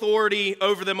all authority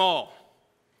over them all.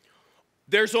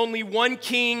 There's only one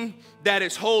king that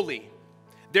is holy.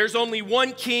 There's only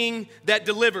one king that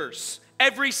delivers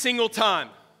every single time.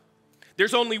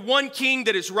 There's only one king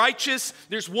that is righteous.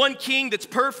 There's one king that's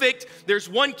perfect. There's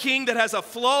one king that has a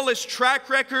flawless track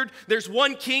record. There's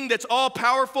one king that's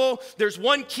all-powerful. There's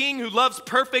one king who loves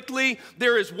perfectly.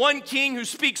 There is one king who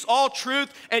speaks all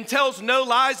truth and tells no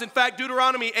lies. In fact,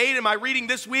 Deuteronomy 8, in my reading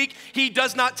this week, he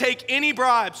does not take any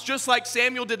bribes, just like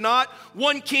Samuel did not.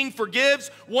 One king forgives.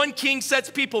 One king sets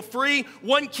people free.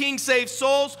 One king saves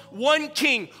souls. One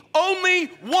king. Only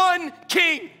one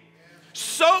king.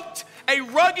 Soaked a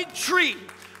rugged tree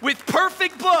with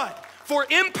perfect blood for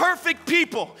imperfect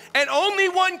people. And only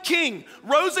one king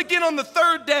rose again on the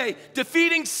third day,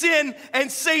 defeating sin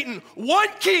and Satan. One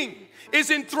king is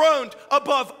enthroned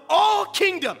above all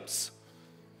kingdoms.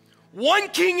 One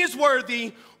king is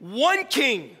worthy, one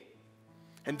king.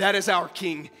 And that is our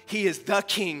king. He is the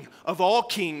King of all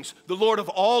kings, the Lord of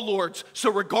all lords. So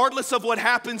regardless of what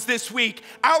happens this week,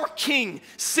 our King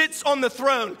sits on the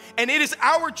throne, and it is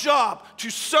our job to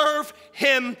serve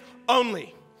him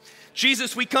only.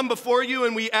 Jesus, we come before you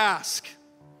and we ask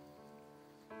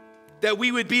that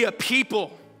we would be a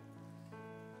people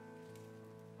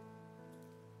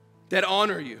that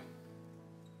honor you.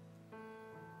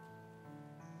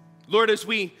 Lord, as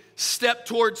we step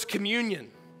towards communion,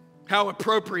 how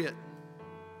appropriate.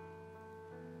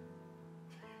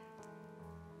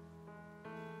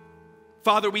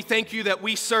 Father, we thank you that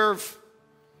we serve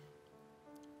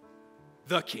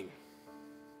the king.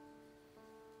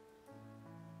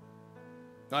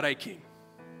 Not a king.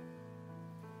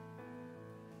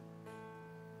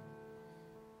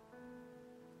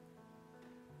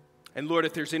 And Lord,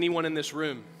 if there's anyone in this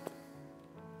room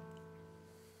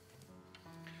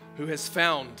who has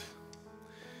found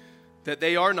that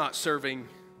they are not serving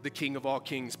the King of all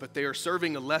kings, but they are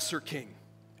serving a lesser king,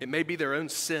 it may be their own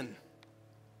sin.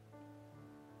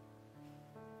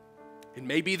 It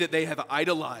may be that they have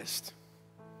idolized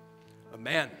a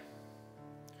man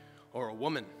or a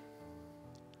woman.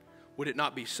 Would it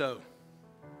not be so?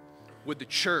 Would the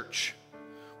church,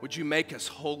 would you make us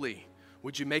holy?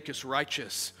 Would you make us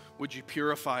righteous? Would you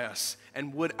purify us?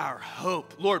 And would our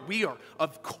hope, Lord, we are,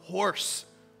 of course,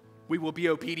 we will be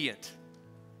obedient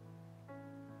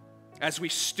as we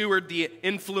steward the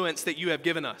influence that you have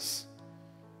given us.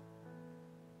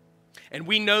 And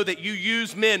we know that you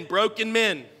use men, broken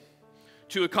men,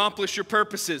 to accomplish your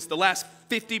purposes. The last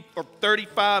 50 or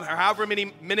 35, or however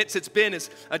many minutes it's been, is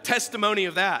a testimony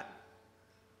of that.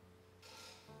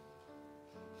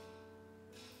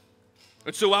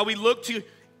 And so while we look to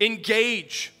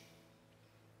engage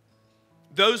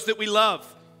those that we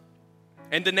love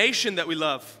and the nation that we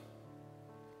love,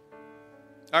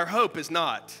 our hope is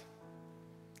not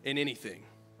in anything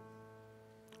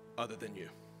other than you.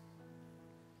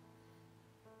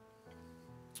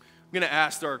 I'm going to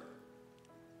ask our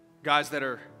guys that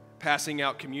are passing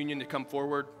out communion to come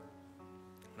forward,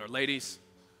 and our ladies.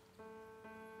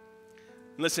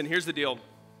 Listen, here's the deal.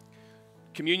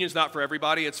 Communion's not for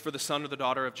everybody. It's for the son or the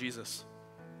daughter of Jesus.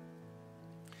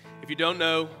 If you don't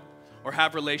know or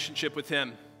have relationship with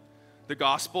him, the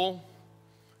gospel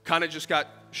kind of just got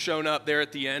shown up there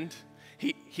at the end.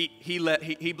 He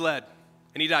bled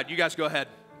and he died. You guys go ahead.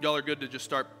 Y'all are good to just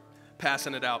start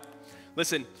passing it out.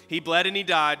 Listen, he bled and he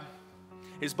died.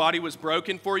 His body was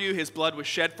broken for you. His blood was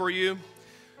shed for you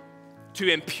to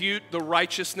impute the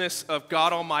righteousness of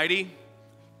God Almighty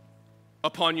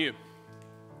upon you.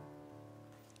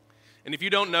 And if you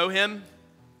don't know him,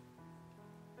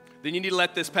 then you need to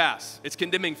let this pass. It's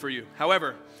condemning for you.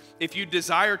 However, if you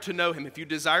desire to know him, if you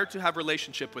desire to have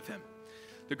relationship with him,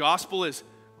 the gospel is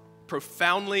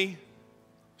profoundly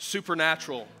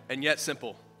supernatural and yet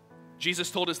simple.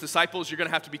 Jesus told his disciples, you're going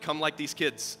to have to become like these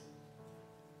kids.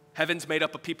 Heaven's made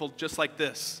up of people just like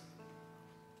this.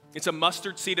 It's a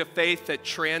mustard seed of faith that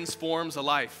transforms a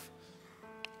life.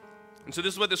 And so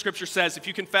this is what the scripture says. If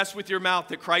you confess with your mouth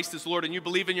that Christ is Lord and you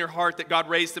believe in your heart that God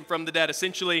raised him from the dead,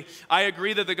 essentially, I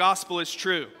agree that the gospel is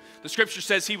true. The scripture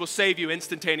says he will save you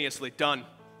instantaneously. Done.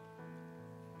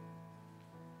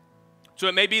 So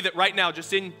it may be that right now,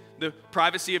 just in the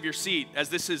privacy of your seat, as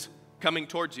this is coming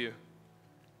towards you,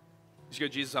 you go,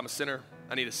 Jesus, I'm a sinner.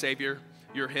 I need a Savior.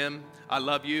 You're him. I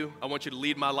love you. I want you to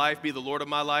lead my life, be the Lord of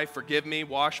my life. Forgive me,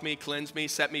 wash me, cleanse me,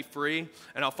 set me free,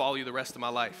 and I'll follow you the rest of my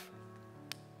life.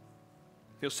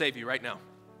 He'll save you right now.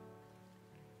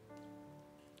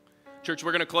 Church,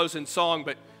 we're going to close in song,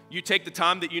 but you take the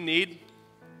time that you need.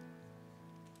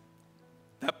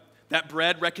 That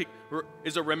bread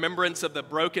is a remembrance of the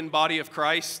broken body of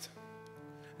Christ.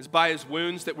 It's by his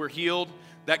wounds that we're healed.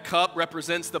 That cup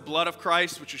represents the blood of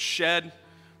Christ, which was shed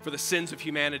for the sins of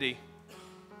humanity.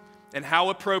 And how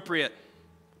appropriate,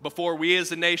 before we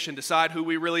as a nation decide who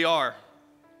we really are,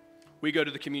 we go to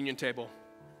the communion table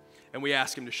and we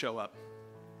ask him to show up.